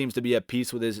 He seems to be at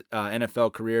peace with his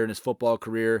NFL career and his football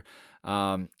career.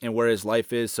 And where his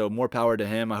life is, so more power to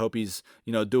him. I hope he's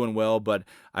doing well. But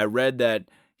I read that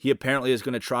he apparently is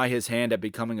going to try his hand at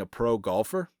becoming a pro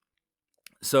golfer.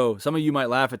 So some of you might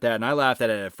laugh at that, and I laughed at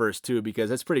it at first too,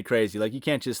 because that's pretty crazy. Like, you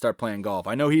can't just start playing golf.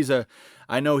 I know he's a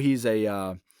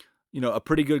a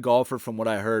pretty good golfer from what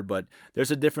I heard, but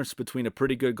there's a difference between a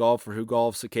pretty good golfer who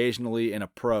golfs occasionally and a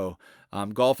pro.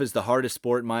 Golf is the hardest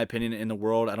sport, in my opinion, in the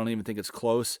world. I don't even think it's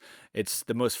close. It's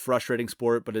the most frustrating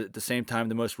sport, but at the same time,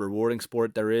 the most rewarding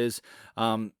sport there is.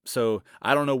 So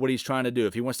I don't know what he's trying to do.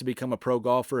 If he wants to become a pro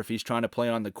golfer, if he's trying to play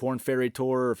on the Korn Ferry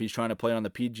Tour, or if he's trying to play on the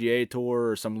PGA Tour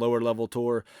or some lower level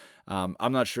tour, I'm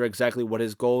not sure exactly what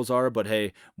his goals are, but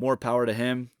hey, more power to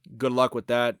him. Good luck with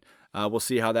that. We'll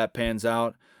see how that pans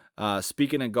out.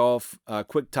 Speaking of golf,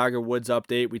 quick Tiger Woods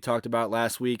update. We talked about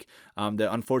last week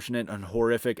the unfortunate and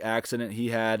horrific accident he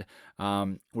had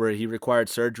where he required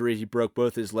surgery. He broke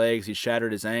both his legs. He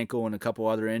shattered his ankle and a couple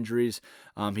other injuries.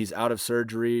 He's out of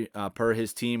surgery per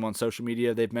his team on social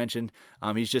media. They've mentioned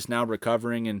he's just now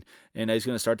recovering and he's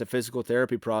going to start the physical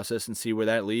therapy process and see where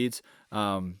that leads.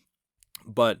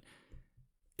 But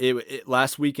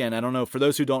last weekend, I don't know, for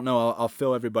those who don't know, I'll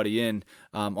fill everybody in.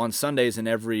 On Sundays in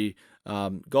every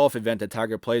golf event that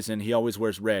Tiger plays in, he always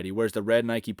wears red. He wears the red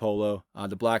Nike polo,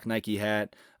 the black Nike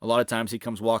hat. A lot of times he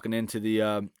comes walking into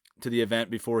the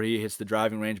event before he hits the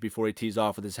driving range, before he tees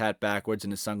off with his hat backwards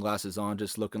and his sunglasses on,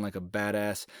 just looking like a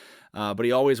badass. But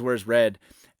he always wears red.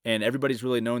 And everybody's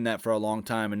really known that for a long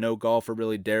time, and no golfer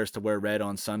really dares to wear red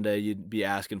on Sunday. You'd be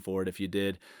asking for it if you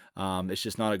did. It's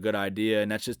just not a good idea,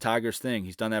 and that's just Tiger's thing.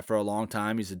 He's done that for a long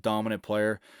time. He's a dominant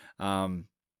player.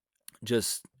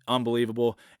 Just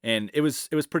unbelievable. And it was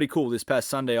pretty cool. This past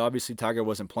Sunday, obviously Tiger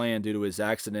wasn't playing due to his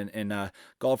accident, and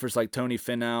golfers like Tony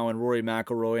Finau and Rory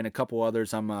McIlroy and a couple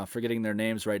others, I'm forgetting their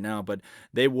names right now, but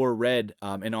they wore red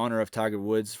in honor of Tiger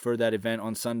Woods for that event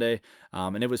on Sunday,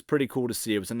 and it was pretty cool to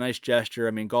see. It was a nice gesture.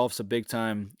 I mean, golf's a big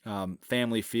time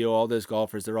family feel. All those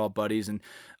golfers, they're all buddies, and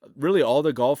really all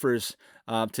the golfers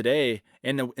today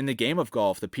in the game of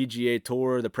golf, the PGA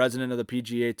Tour, the president of the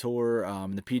PGA Tour,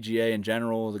 the PGA in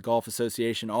general, the Golf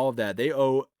Association, all of that, they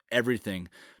owe everything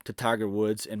to Tiger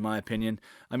Woods, in my opinion.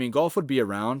 I mean, golf would be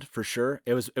around for sure.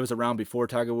 It was around before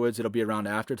Tiger Woods. It'll be around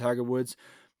after Tiger Woods,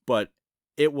 but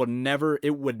it would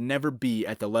never be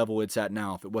at the level it's at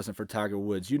now if it wasn't for Tiger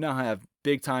Woods. You now have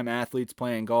big time athletes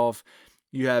playing golf.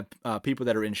 You have people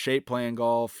that are in shape playing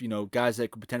golf, guys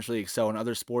that could potentially excel in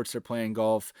other sports. They're playing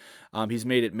golf. He's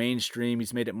made it mainstream.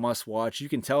 He's made it must watch. You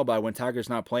can tell by when Tiger's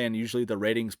not playing, usually the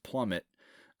ratings plummet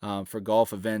for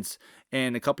golf events.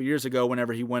 And a couple years ago,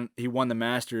 whenever he won the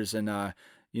Masters, and I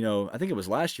think it was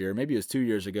last year, maybe it was 2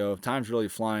 years ago. Time's really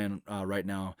flying right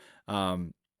now.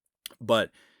 But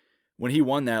when he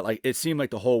won that, it seemed like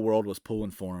the whole world was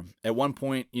pulling for him. At one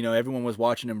point, everyone was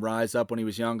watching him rise up when he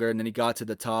was younger, and then he got to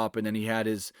the top, and then he had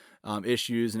his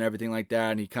issues and everything like that,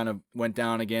 and he kind of went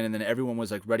down again, and then everyone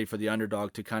was ready for the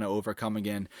underdog to kind of overcome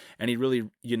again, and he really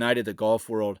united the golf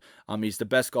world. He's the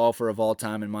best golfer of all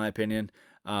time, in my opinion.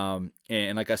 And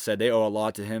like I said, they owe a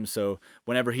lot to him. So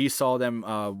whenever he saw them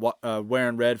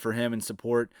wearing red for him in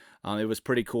support, it was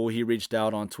pretty cool. He reached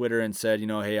out on Twitter and said,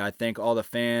 hey, I thank all the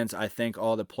fans, I thank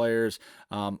all the players,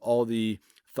 all the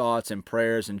thoughts and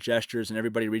prayers and gestures and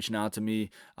everybody reaching out to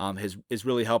me is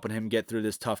really helping him get through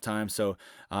this tough time. So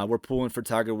we're pulling for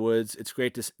Tiger Woods. It's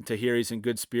great to hear he's in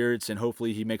good spirits, and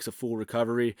hopefully he makes a full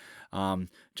recovery.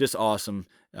 Just awesome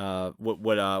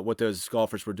what those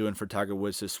golfers were doing for Tiger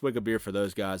Woods. So swig a beer for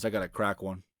those guys. I got to crack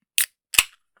one.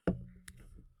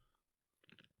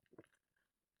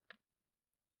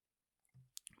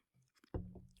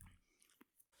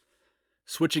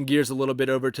 Switching gears a little bit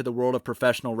over to the world of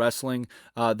professional wrestling,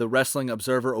 the Wrestling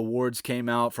Observer Awards came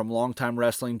out from longtime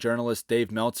wrestling journalist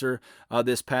Dave Meltzer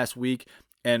this past week.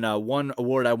 And one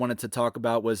award I wanted to talk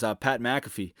about was Pat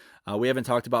McAfee. We haven't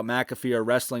talked about McAfee or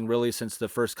wrestling really since the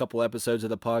first couple episodes of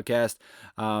the podcast,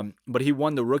 but he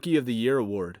won the Rookie of the Year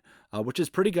award, which is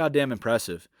pretty goddamn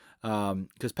impressive.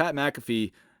 Because Pat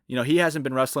McAfee, he hasn't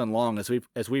been wrestling long, as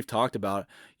we've talked about.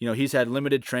 He's had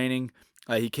limited training.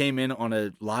 He came in on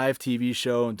a live TV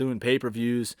show and doing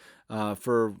pay-per-views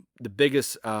for the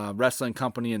biggest wrestling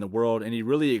company in the world, and he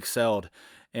really excelled.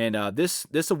 And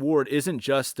this award isn't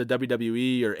just the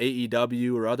WWE or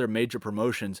AEW or other major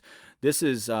promotions. This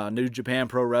is New Japan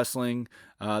Pro Wrestling.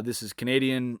 This is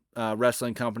Canadian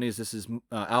wrestling companies. This is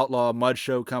Outlaw Mud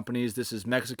Show companies. This is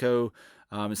Mexico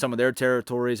and some of their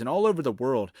territories and all over the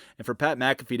world. And for Pat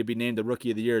McAfee to be named the Rookie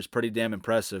of the Year is pretty damn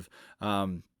impressive.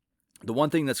 The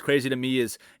one thing that's crazy to me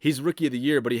is he's Rookie of the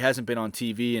Year, but he hasn't been on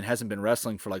TV and hasn't been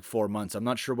wrestling for 4 months. I'm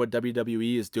not sure what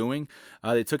WWE is doing.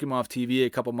 They took him off TV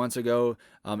a couple months ago.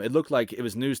 It looked like it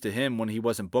was news to him when he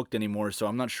wasn't booked anymore, so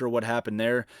I'm not sure what happened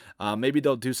there. Maybe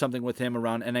they'll do something with him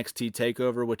around NXT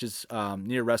TakeOver, which is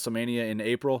near WrestleMania in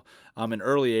April, in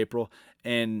early April.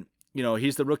 And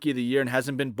he's the Rookie of the Year and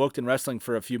hasn't been booked in wrestling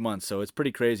for a few months, so it's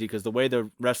pretty crazy because the way the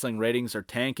wrestling ratings are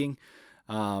tanking,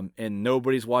 and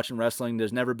nobody's watching wrestling.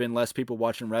 There's never been less people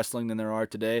watching wrestling than there are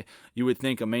today. You would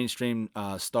think a mainstream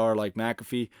star like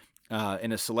McAfee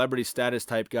and a celebrity status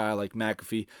type guy like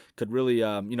McAfee could really,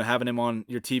 having him on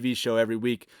your TV show every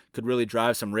week could really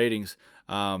drive some ratings.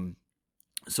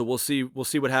 So we'll see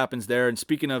what happens there. And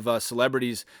speaking of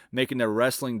celebrities making their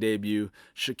wrestling debut,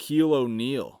 Shaquille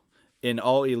O'Neal in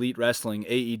All Elite Wrestling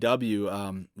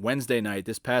AEW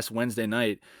this past Wednesday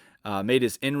night, made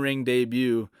his in-ring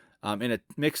debut in a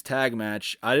mixed tag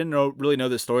match. I didn't really know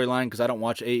the storyline because I don't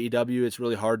watch AEW. It's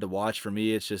really hard to watch for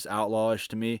me. It's just outlawish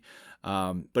to me.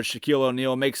 But Shaquille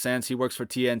O'Neal makes sense. He works for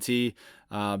TNT.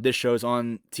 This show's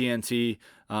on TNT.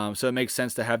 So it makes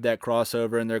sense to have that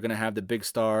crossover, and they're going to have the big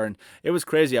star. And it was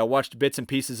crazy. I watched bits and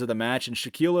pieces of the match, and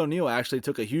Shaquille O'Neal actually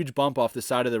took a huge bump off the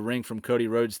side of the ring from Cody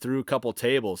Rhodes through a couple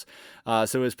tables.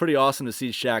 So it was pretty awesome to see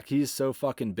Shaq. He's so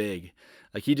fucking big.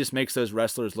 Like, he just makes those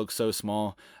wrestlers look so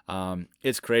small.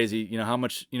 It's crazy, how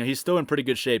much, he's still in pretty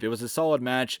good shape. It was a solid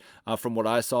match from what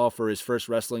I saw for his first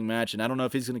wrestling match. And I don't know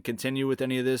if he's going to continue with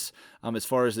any of this as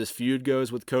far as this feud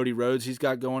goes with Cody Rhodes he's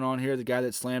got going on here, the guy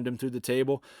that slammed him through the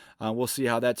table. We'll see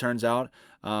how that turns out.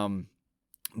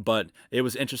 But it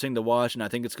was interesting to watch, and I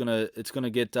think it's gonna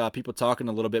get people talking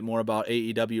a little bit more about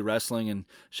AEW wrestling. And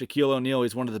Shaquille O'Neal,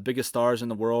 he's one of the biggest stars in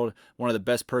the world, one of the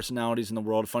best personalities in the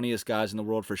world, funniest guys in the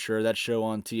world for sure. That show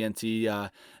on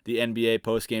TNT, the NBA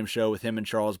postgame show with him and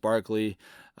Charles Barkley,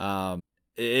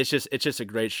 it's just a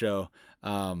great show.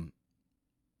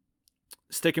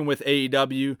 Sticking with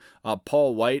AEW,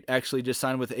 Paul White actually just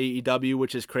signed with AEW,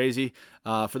 which is crazy.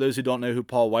 For those who don't know who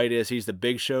Paul White is, he's the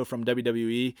Big Show from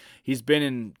WWE. He's been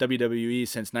in WWE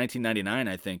since 1999,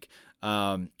 I think,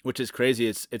 which is crazy.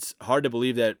 It's hard to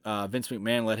believe that Vince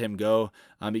McMahon let him go.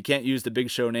 He can't use the Big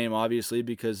Show name, obviously,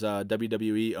 because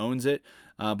WWE owns it.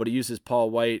 But he uses Paul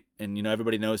White, and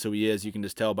everybody knows who he is. You can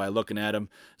just tell by looking at him.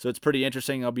 So it's pretty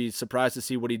interesting. I'll be surprised to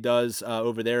see what he does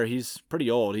over there. He's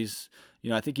pretty old.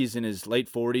 I think he's in his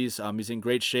late 40s. He's in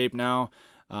great shape now,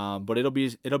 but it'll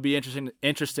be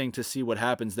interesting to see what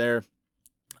happens there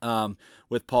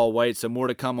with Paul White. So more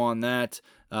to come on that.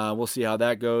 We'll see how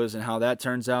that goes and how that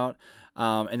turns out.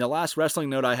 And the last wrestling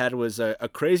note I had was a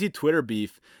crazy Twitter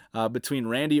beef between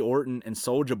Randy Orton and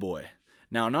Soulja Boy.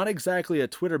 Now, not exactly a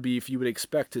Twitter beef you would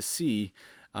expect to see,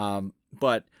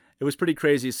 but it was pretty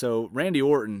crazy. So Randy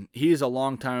Orton, he's a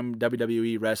longtime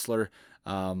WWE wrestler.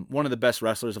 One of the best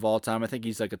wrestlers of all time. I think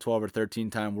he's like a 12 or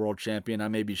 13-time world champion. I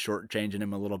may be shortchanging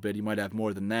him a little bit. He might have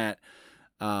more than that.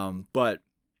 But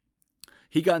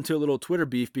he got into a little Twitter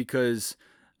beef because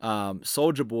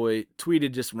Soulja Boy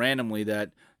tweeted just randomly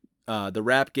that the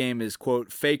rap game is,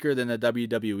 quote, faker than the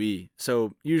WWE.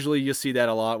 So usually you'll see that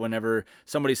a lot whenever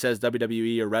somebody says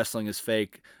WWE or wrestling is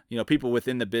fake. People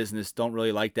within the business don't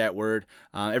really like that word.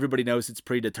 Everybody knows it's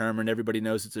predetermined. Everybody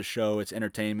knows it's a show, it's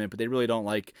entertainment, but they really don't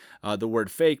like the word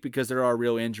fake because there are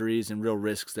real injuries and real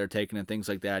risks they're taking and things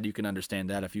like that. You can understand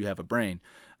that if you have a brain.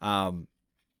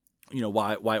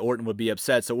 Why Orton would be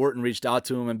upset. So Orton reached out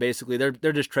to him, and basically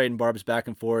they're just trading barbs back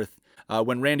and forth.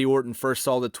 When Randy Orton first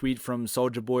saw the tweet from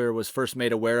Soulja Boy, or was first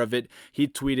made aware of it, he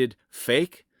tweeted,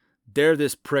 "Fake? Dare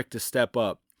this prick to step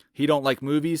up. He don't like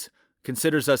movies,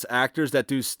 considers us actors that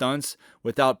do stunts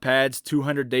without pads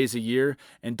 200 days a year,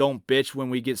 and don't bitch when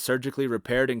we get surgically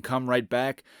repaired and come right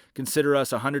back. Consider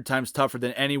us 100 times tougher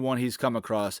than anyone he's come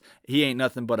across. He ain't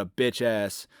nothing but a bitch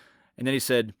ass." And then he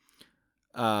said,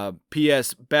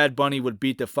 P.S. Bad Bunny would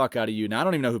beat the fuck out of you. Now, I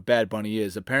don't even know who Bad Bunny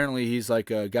is. Apparently, he's like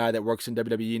a guy that works in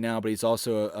WWE now, but he's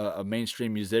also a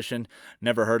mainstream musician.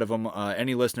 Never heard of him.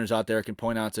 Any listeners out there can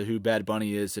point out to who Bad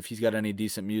Bunny is if he's got any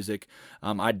decent music.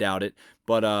 I doubt it.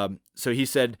 But so he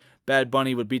said Bad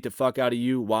Bunny would beat the fuck out of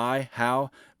you. Why?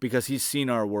 How? Because he's seen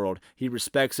our world. He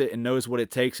respects it and knows what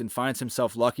it takes and finds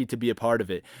himself lucky to be a part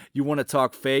of it. You want to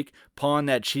talk fake? Pawn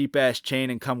that cheap-ass chain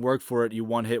and come work for it, you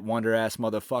one-hit wonder-ass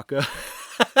motherfucker.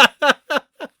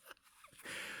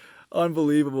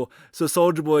 Unbelievable. So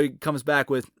Soulja Boy comes back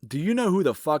with, "Do you know who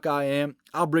the fuck I am?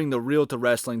 I'll bring the real to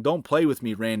wrestling. Don't play with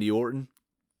me, Randy Orton."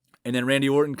 And then Randy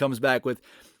Orton comes back with,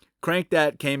 "Crank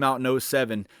That came out in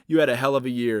 2007. You had a hell of a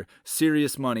year.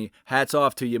 Serious money. Hats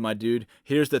off to you, my dude.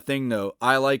 Here's the thing, though.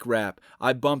 I like rap.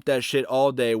 I bump that shit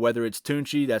all day, whether it's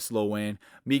Tunchi," that's Lil Wayne,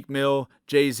 "Meek Mill,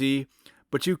 Jay-Z.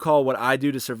 But you call what I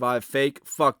do to survive fake?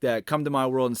 Fuck that. Come to my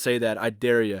world and say that. I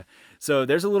dare you." So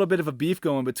there's a little bit of a beef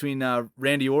going between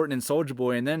Randy Orton and Soulja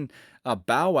Boy, and then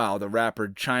Bow Wow, the rapper,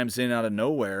 chimes in out of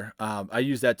nowhere. I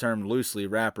use that term loosely,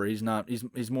 rapper. He's not.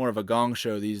 He's more of a gong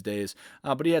show these days.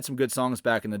 But he had some good songs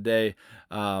back in the day.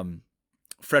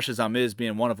 Fresh as I'm Is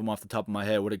being one of them off the top of my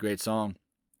head. What a great song.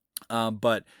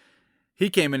 But he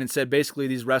came in and said basically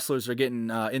these wrestlers are getting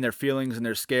in their feelings and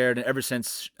they're scared. And ever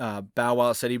since Bow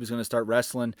Wow said he was going to start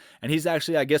wrestling, and he's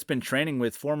actually, I guess, been training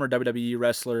with former WWE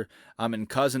wrestler and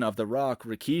cousin of The Rock,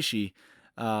 Rikishi,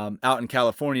 out in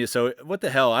California. So what the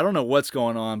hell? I don't know what's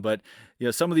going on, but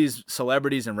some of these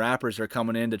celebrities and rappers are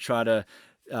coming in to try to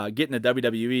get into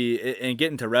WWE, and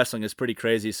get into wrestling is pretty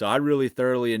crazy. So I really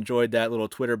thoroughly enjoyed that little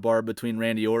Twitter bar between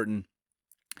Randy Orton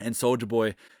and Soulja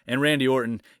Boy. And Randy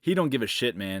Orton, he don't give a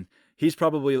shit, man. He's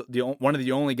probably one of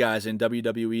the only guys in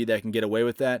WWE that can get away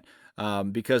with that,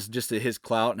 because just of his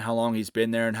clout and how long he's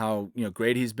been there and how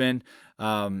great he's been.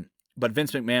 But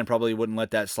Vince McMahon probably wouldn't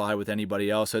let that slide with anybody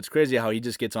else. So it's crazy how he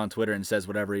just gets on Twitter and says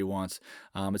whatever he wants.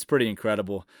 It's pretty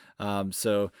incredible.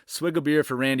 So swig a beer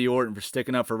for Randy Orton for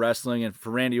sticking up for wrestling, and for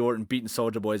Randy Orton beating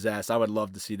Soulja Boy's ass. I would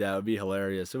love to see that. It would be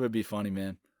hilarious. It would be funny,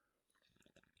 man.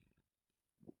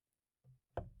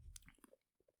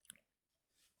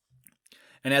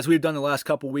 And as we've done the last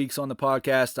couple weeks on the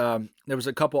podcast, there was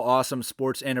a couple awesome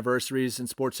sports anniversaries in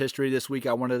sports history this week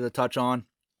I wanted to touch on.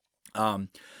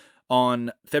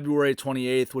 On February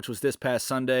 28th, which was this past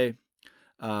Sunday,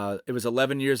 it was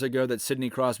 11 years ago that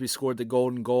Sidney Crosby scored the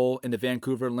golden goal in the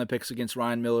Vancouver Olympics against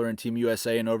Ryan Miller and Team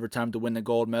USA in overtime to win the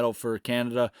gold medal for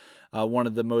Canada. One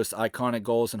of the most iconic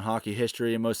goals in hockey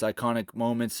history and most iconic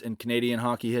moments in Canadian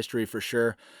hockey history for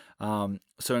sure.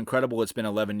 So incredible. It's been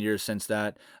 11 years since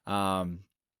that.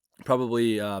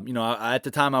 Probably, at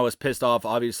the time I was pissed off.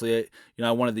 Obviously,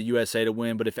 I wanted the USA to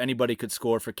win, but if anybody could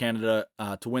score for Canada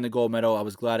to win the gold medal, I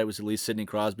was glad it was at least Sidney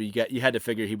Crosby. You had to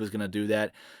figure he was going to do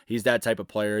that. He's that type of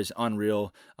player. He's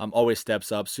unreal. Always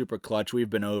steps up, super clutch. We've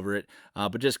been over it,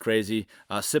 but just crazy.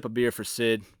 Sip a beer for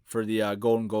Sid for the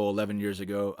golden goal 11 years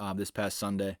ago this past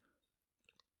Sunday.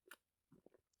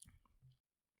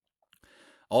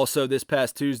 Also, this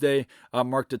past Tuesday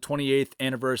marked the 28th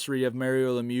anniversary of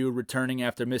Mario Lemieux returning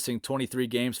after missing 23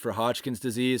 games for Hodgkin's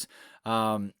disease.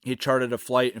 He chartered a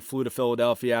flight and flew to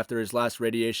Philadelphia after his last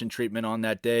radiation treatment on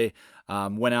that day.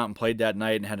 Went out and played that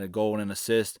night and had a goal and an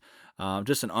assist.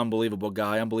 Just an unbelievable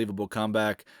guy, unbelievable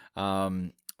comeback.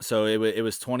 So it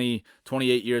was 28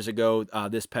 years ago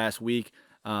this past week.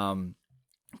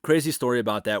 Crazy story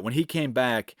about that. When he came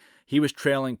back, he was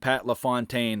trailing Pat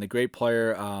LaFontaine, the great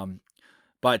player,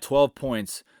 by 12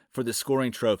 points for the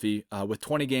scoring trophy with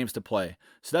 20 games to play.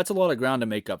 So that's a lot of ground to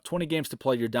make up. 20 games to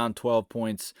play, you're down 12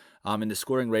 points in the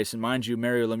scoring race. And mind you,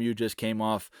 Mario Lemieux just came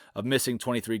off of missing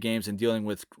 23 games and dealing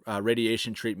with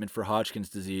radiation treatment for Hodgkin's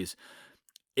disease.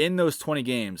 In those 20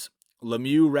 games,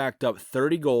 Lemieux racked up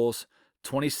 30 goals,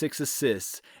 26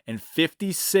 assists, and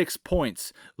 56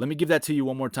 points. Let me give that to you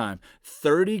one more time.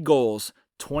 30 goals,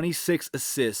 26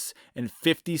 assists, and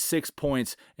 56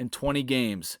 points in 20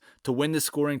 games to win the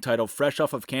scoring title fresh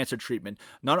off of cancer treatment.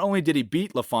 Not only did he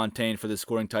beat LaFontaine for the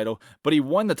scoring title, but he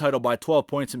won the title by 12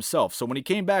 points himself. So when he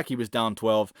came back, he was down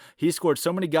 12. He scored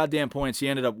so many goddamn points, he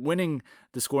ended up winning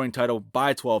the scoring title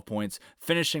by 12 points,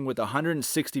 finishing with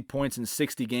 160 points in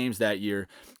 60 games that year,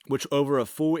 which over a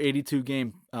full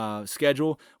 82-game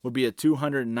schedule would be a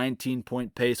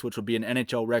 219-point pace, which would be an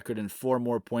NHL record and 4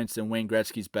 more points than Wayne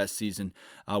Gretzky's best season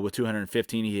with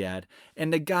 215 he had.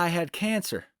 And the guy had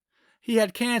cancer. He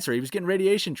had cancer. He was getting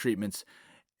radiation treatments.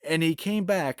 And he came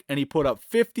back and he put up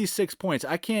 56 points.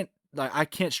 I can't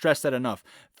stress that enough.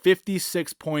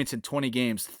 56 points in 20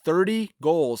 games. 30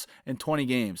 goals in 20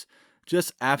 games.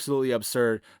 Just absolutely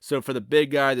absurd. So for the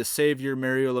big guy, the savior,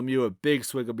 Mario Lemieux, a big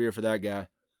swig of beer for that guy.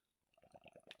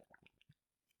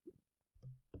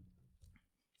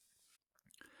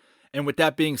 And with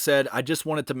that being said, I just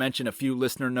wanted to mention a few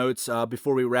listener notes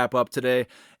before we wrap up today.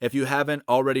 If you haven't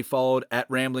already followed at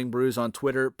Rambling Brews on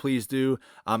Twitter, please do.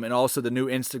 And also the new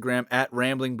Instagram at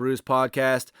Rambling Brews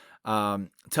Podcast.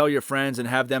 Tell your friends and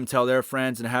have them tell their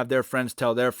friends and have their friends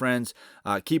tell their friends.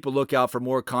 Keep a lookout for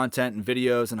more content and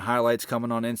videos and highlights coming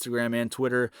on Instagram and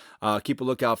Twitter. Keep a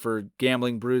lookout for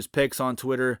Gambling Brews picks on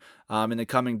Twitter in the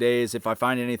coming days. If I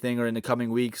find anything or in the coming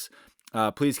weeks,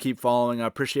 please keep following. I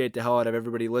appreciate the hell out of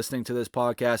everybody listening to this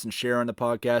podcast and sharing the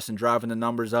podcast and driving the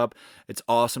numbers up. It's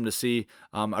awesome to see.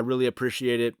 I really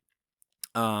appreciate it.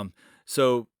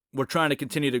 So we're trying to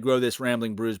continue to grow this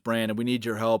Rambling Brews brand, and we need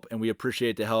your help, and we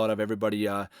appreciate the hell out of everybody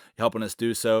helping us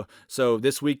do so. So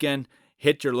this weekend,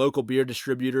 hit your local beer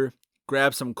distributor,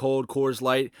 grab some cold Coors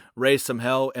Light, raise some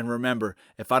hell, and remember,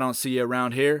 if I don't see you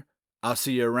around here, I'll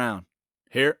see you around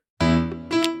here.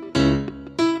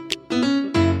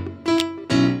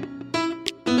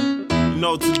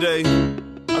 Today,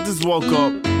 I just woke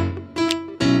up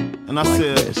and I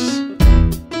said,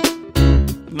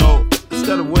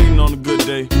 instead of waiting on a good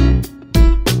day,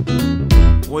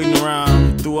 waiting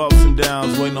around through ups and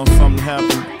downs, waiting on something to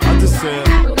happen, I just said,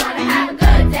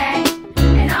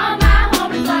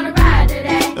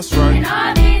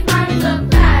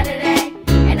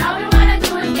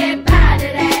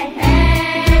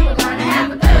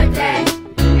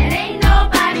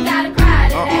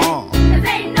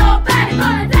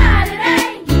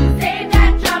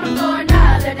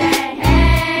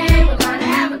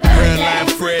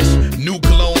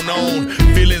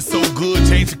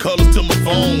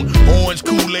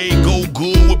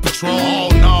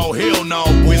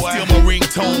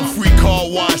 tone, free car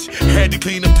wash. Had to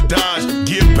clean up the Dodge.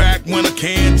 Give back when I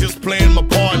can, just playing my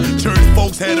part. Church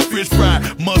folks had a fish fry,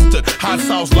 mustard, hot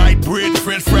sauce, light bread,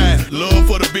 french fries. Love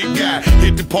for the big guy.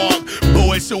 Hit the park,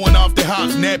 boys showing off their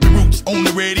hops. Nappy Roots on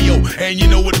the radio, and you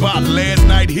know what about last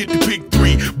night? Hit the pick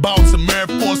 3, bought some Air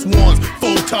Force Ones,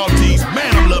 4 tall tees.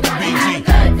 Man, I'm loving BG.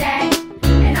 Good day,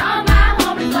 and all my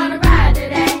homies gonna ride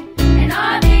today, and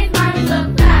all these mommies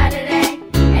look fly today,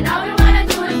 and all we wanna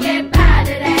do is get by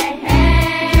today.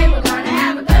 Hey, we're gonna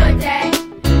have a good day,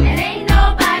 and ain't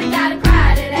nobody gotta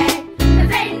cry today,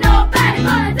 'cause ain't nobody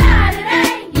gonna die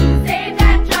today. You can save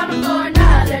that drama for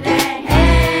another day.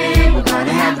 Hey, we're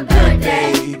gonna have a good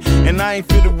day. And I ain't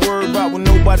fit to worry about what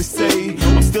nobody say.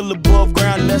 I'm still above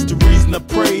ground, and that's the reason I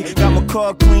pray. Got my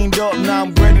car cleaned up, now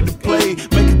I'm ready to play.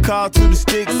 Make a call to the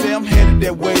stick, say I'm headed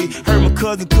that way. Heard my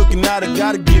cousin cooking out, I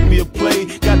gotta give me a play.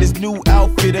 Got this new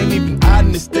outfit, ain't even out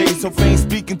in the States. So if I ain't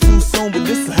speaking too soon, but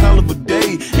this a hell of a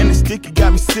day. And the sticky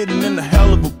got me sitting in a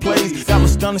hell of a place. Got my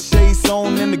stunner shades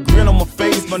on and the grin on my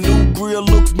face. My new grill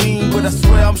looks mean, but I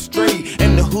swear I'm straight.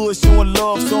 And the hood showing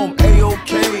love, so I'm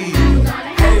A-OK.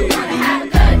 We're gonna have a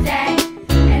good day,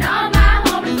 and all my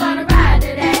homies gonna ride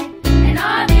today, and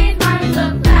all these mommies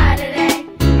look fly today,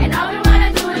 and all we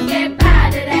wanna do is get by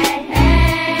today.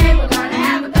 Hey, we're gonna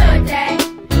have a good day,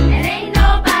 and ain't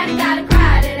nobody gotta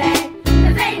cry today,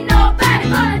 'cause ain't nobody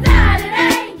gonna die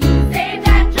today. You can save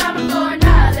that drama for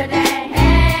another day.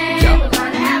 Hey, we're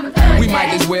gonna have a good day. We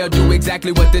might as well do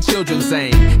exactly what the children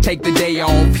saying. Take the day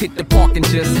off, hit the park and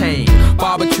just hang.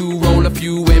 Barbecue, roll a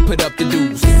few and put up the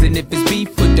deuce. And if it's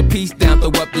beef, put the piece down, throw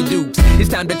up the dukes. It's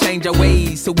time to change our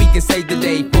ways so we can save the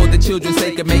day. For the children's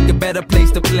sake and make a better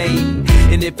place to play.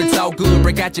 And if it's all good,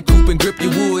 break out your coupe and grip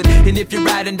your wood. And if you're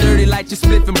riding dirty, light your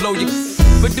spliff and blow your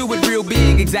but do it real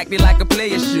big, exactly like a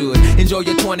player should. Enjoy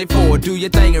your 24, do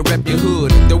your thing and rep your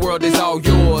hood. The world is all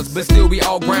yours, but still we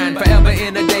all grind. Forever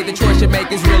in a day, the choice you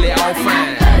make is really all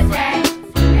fine.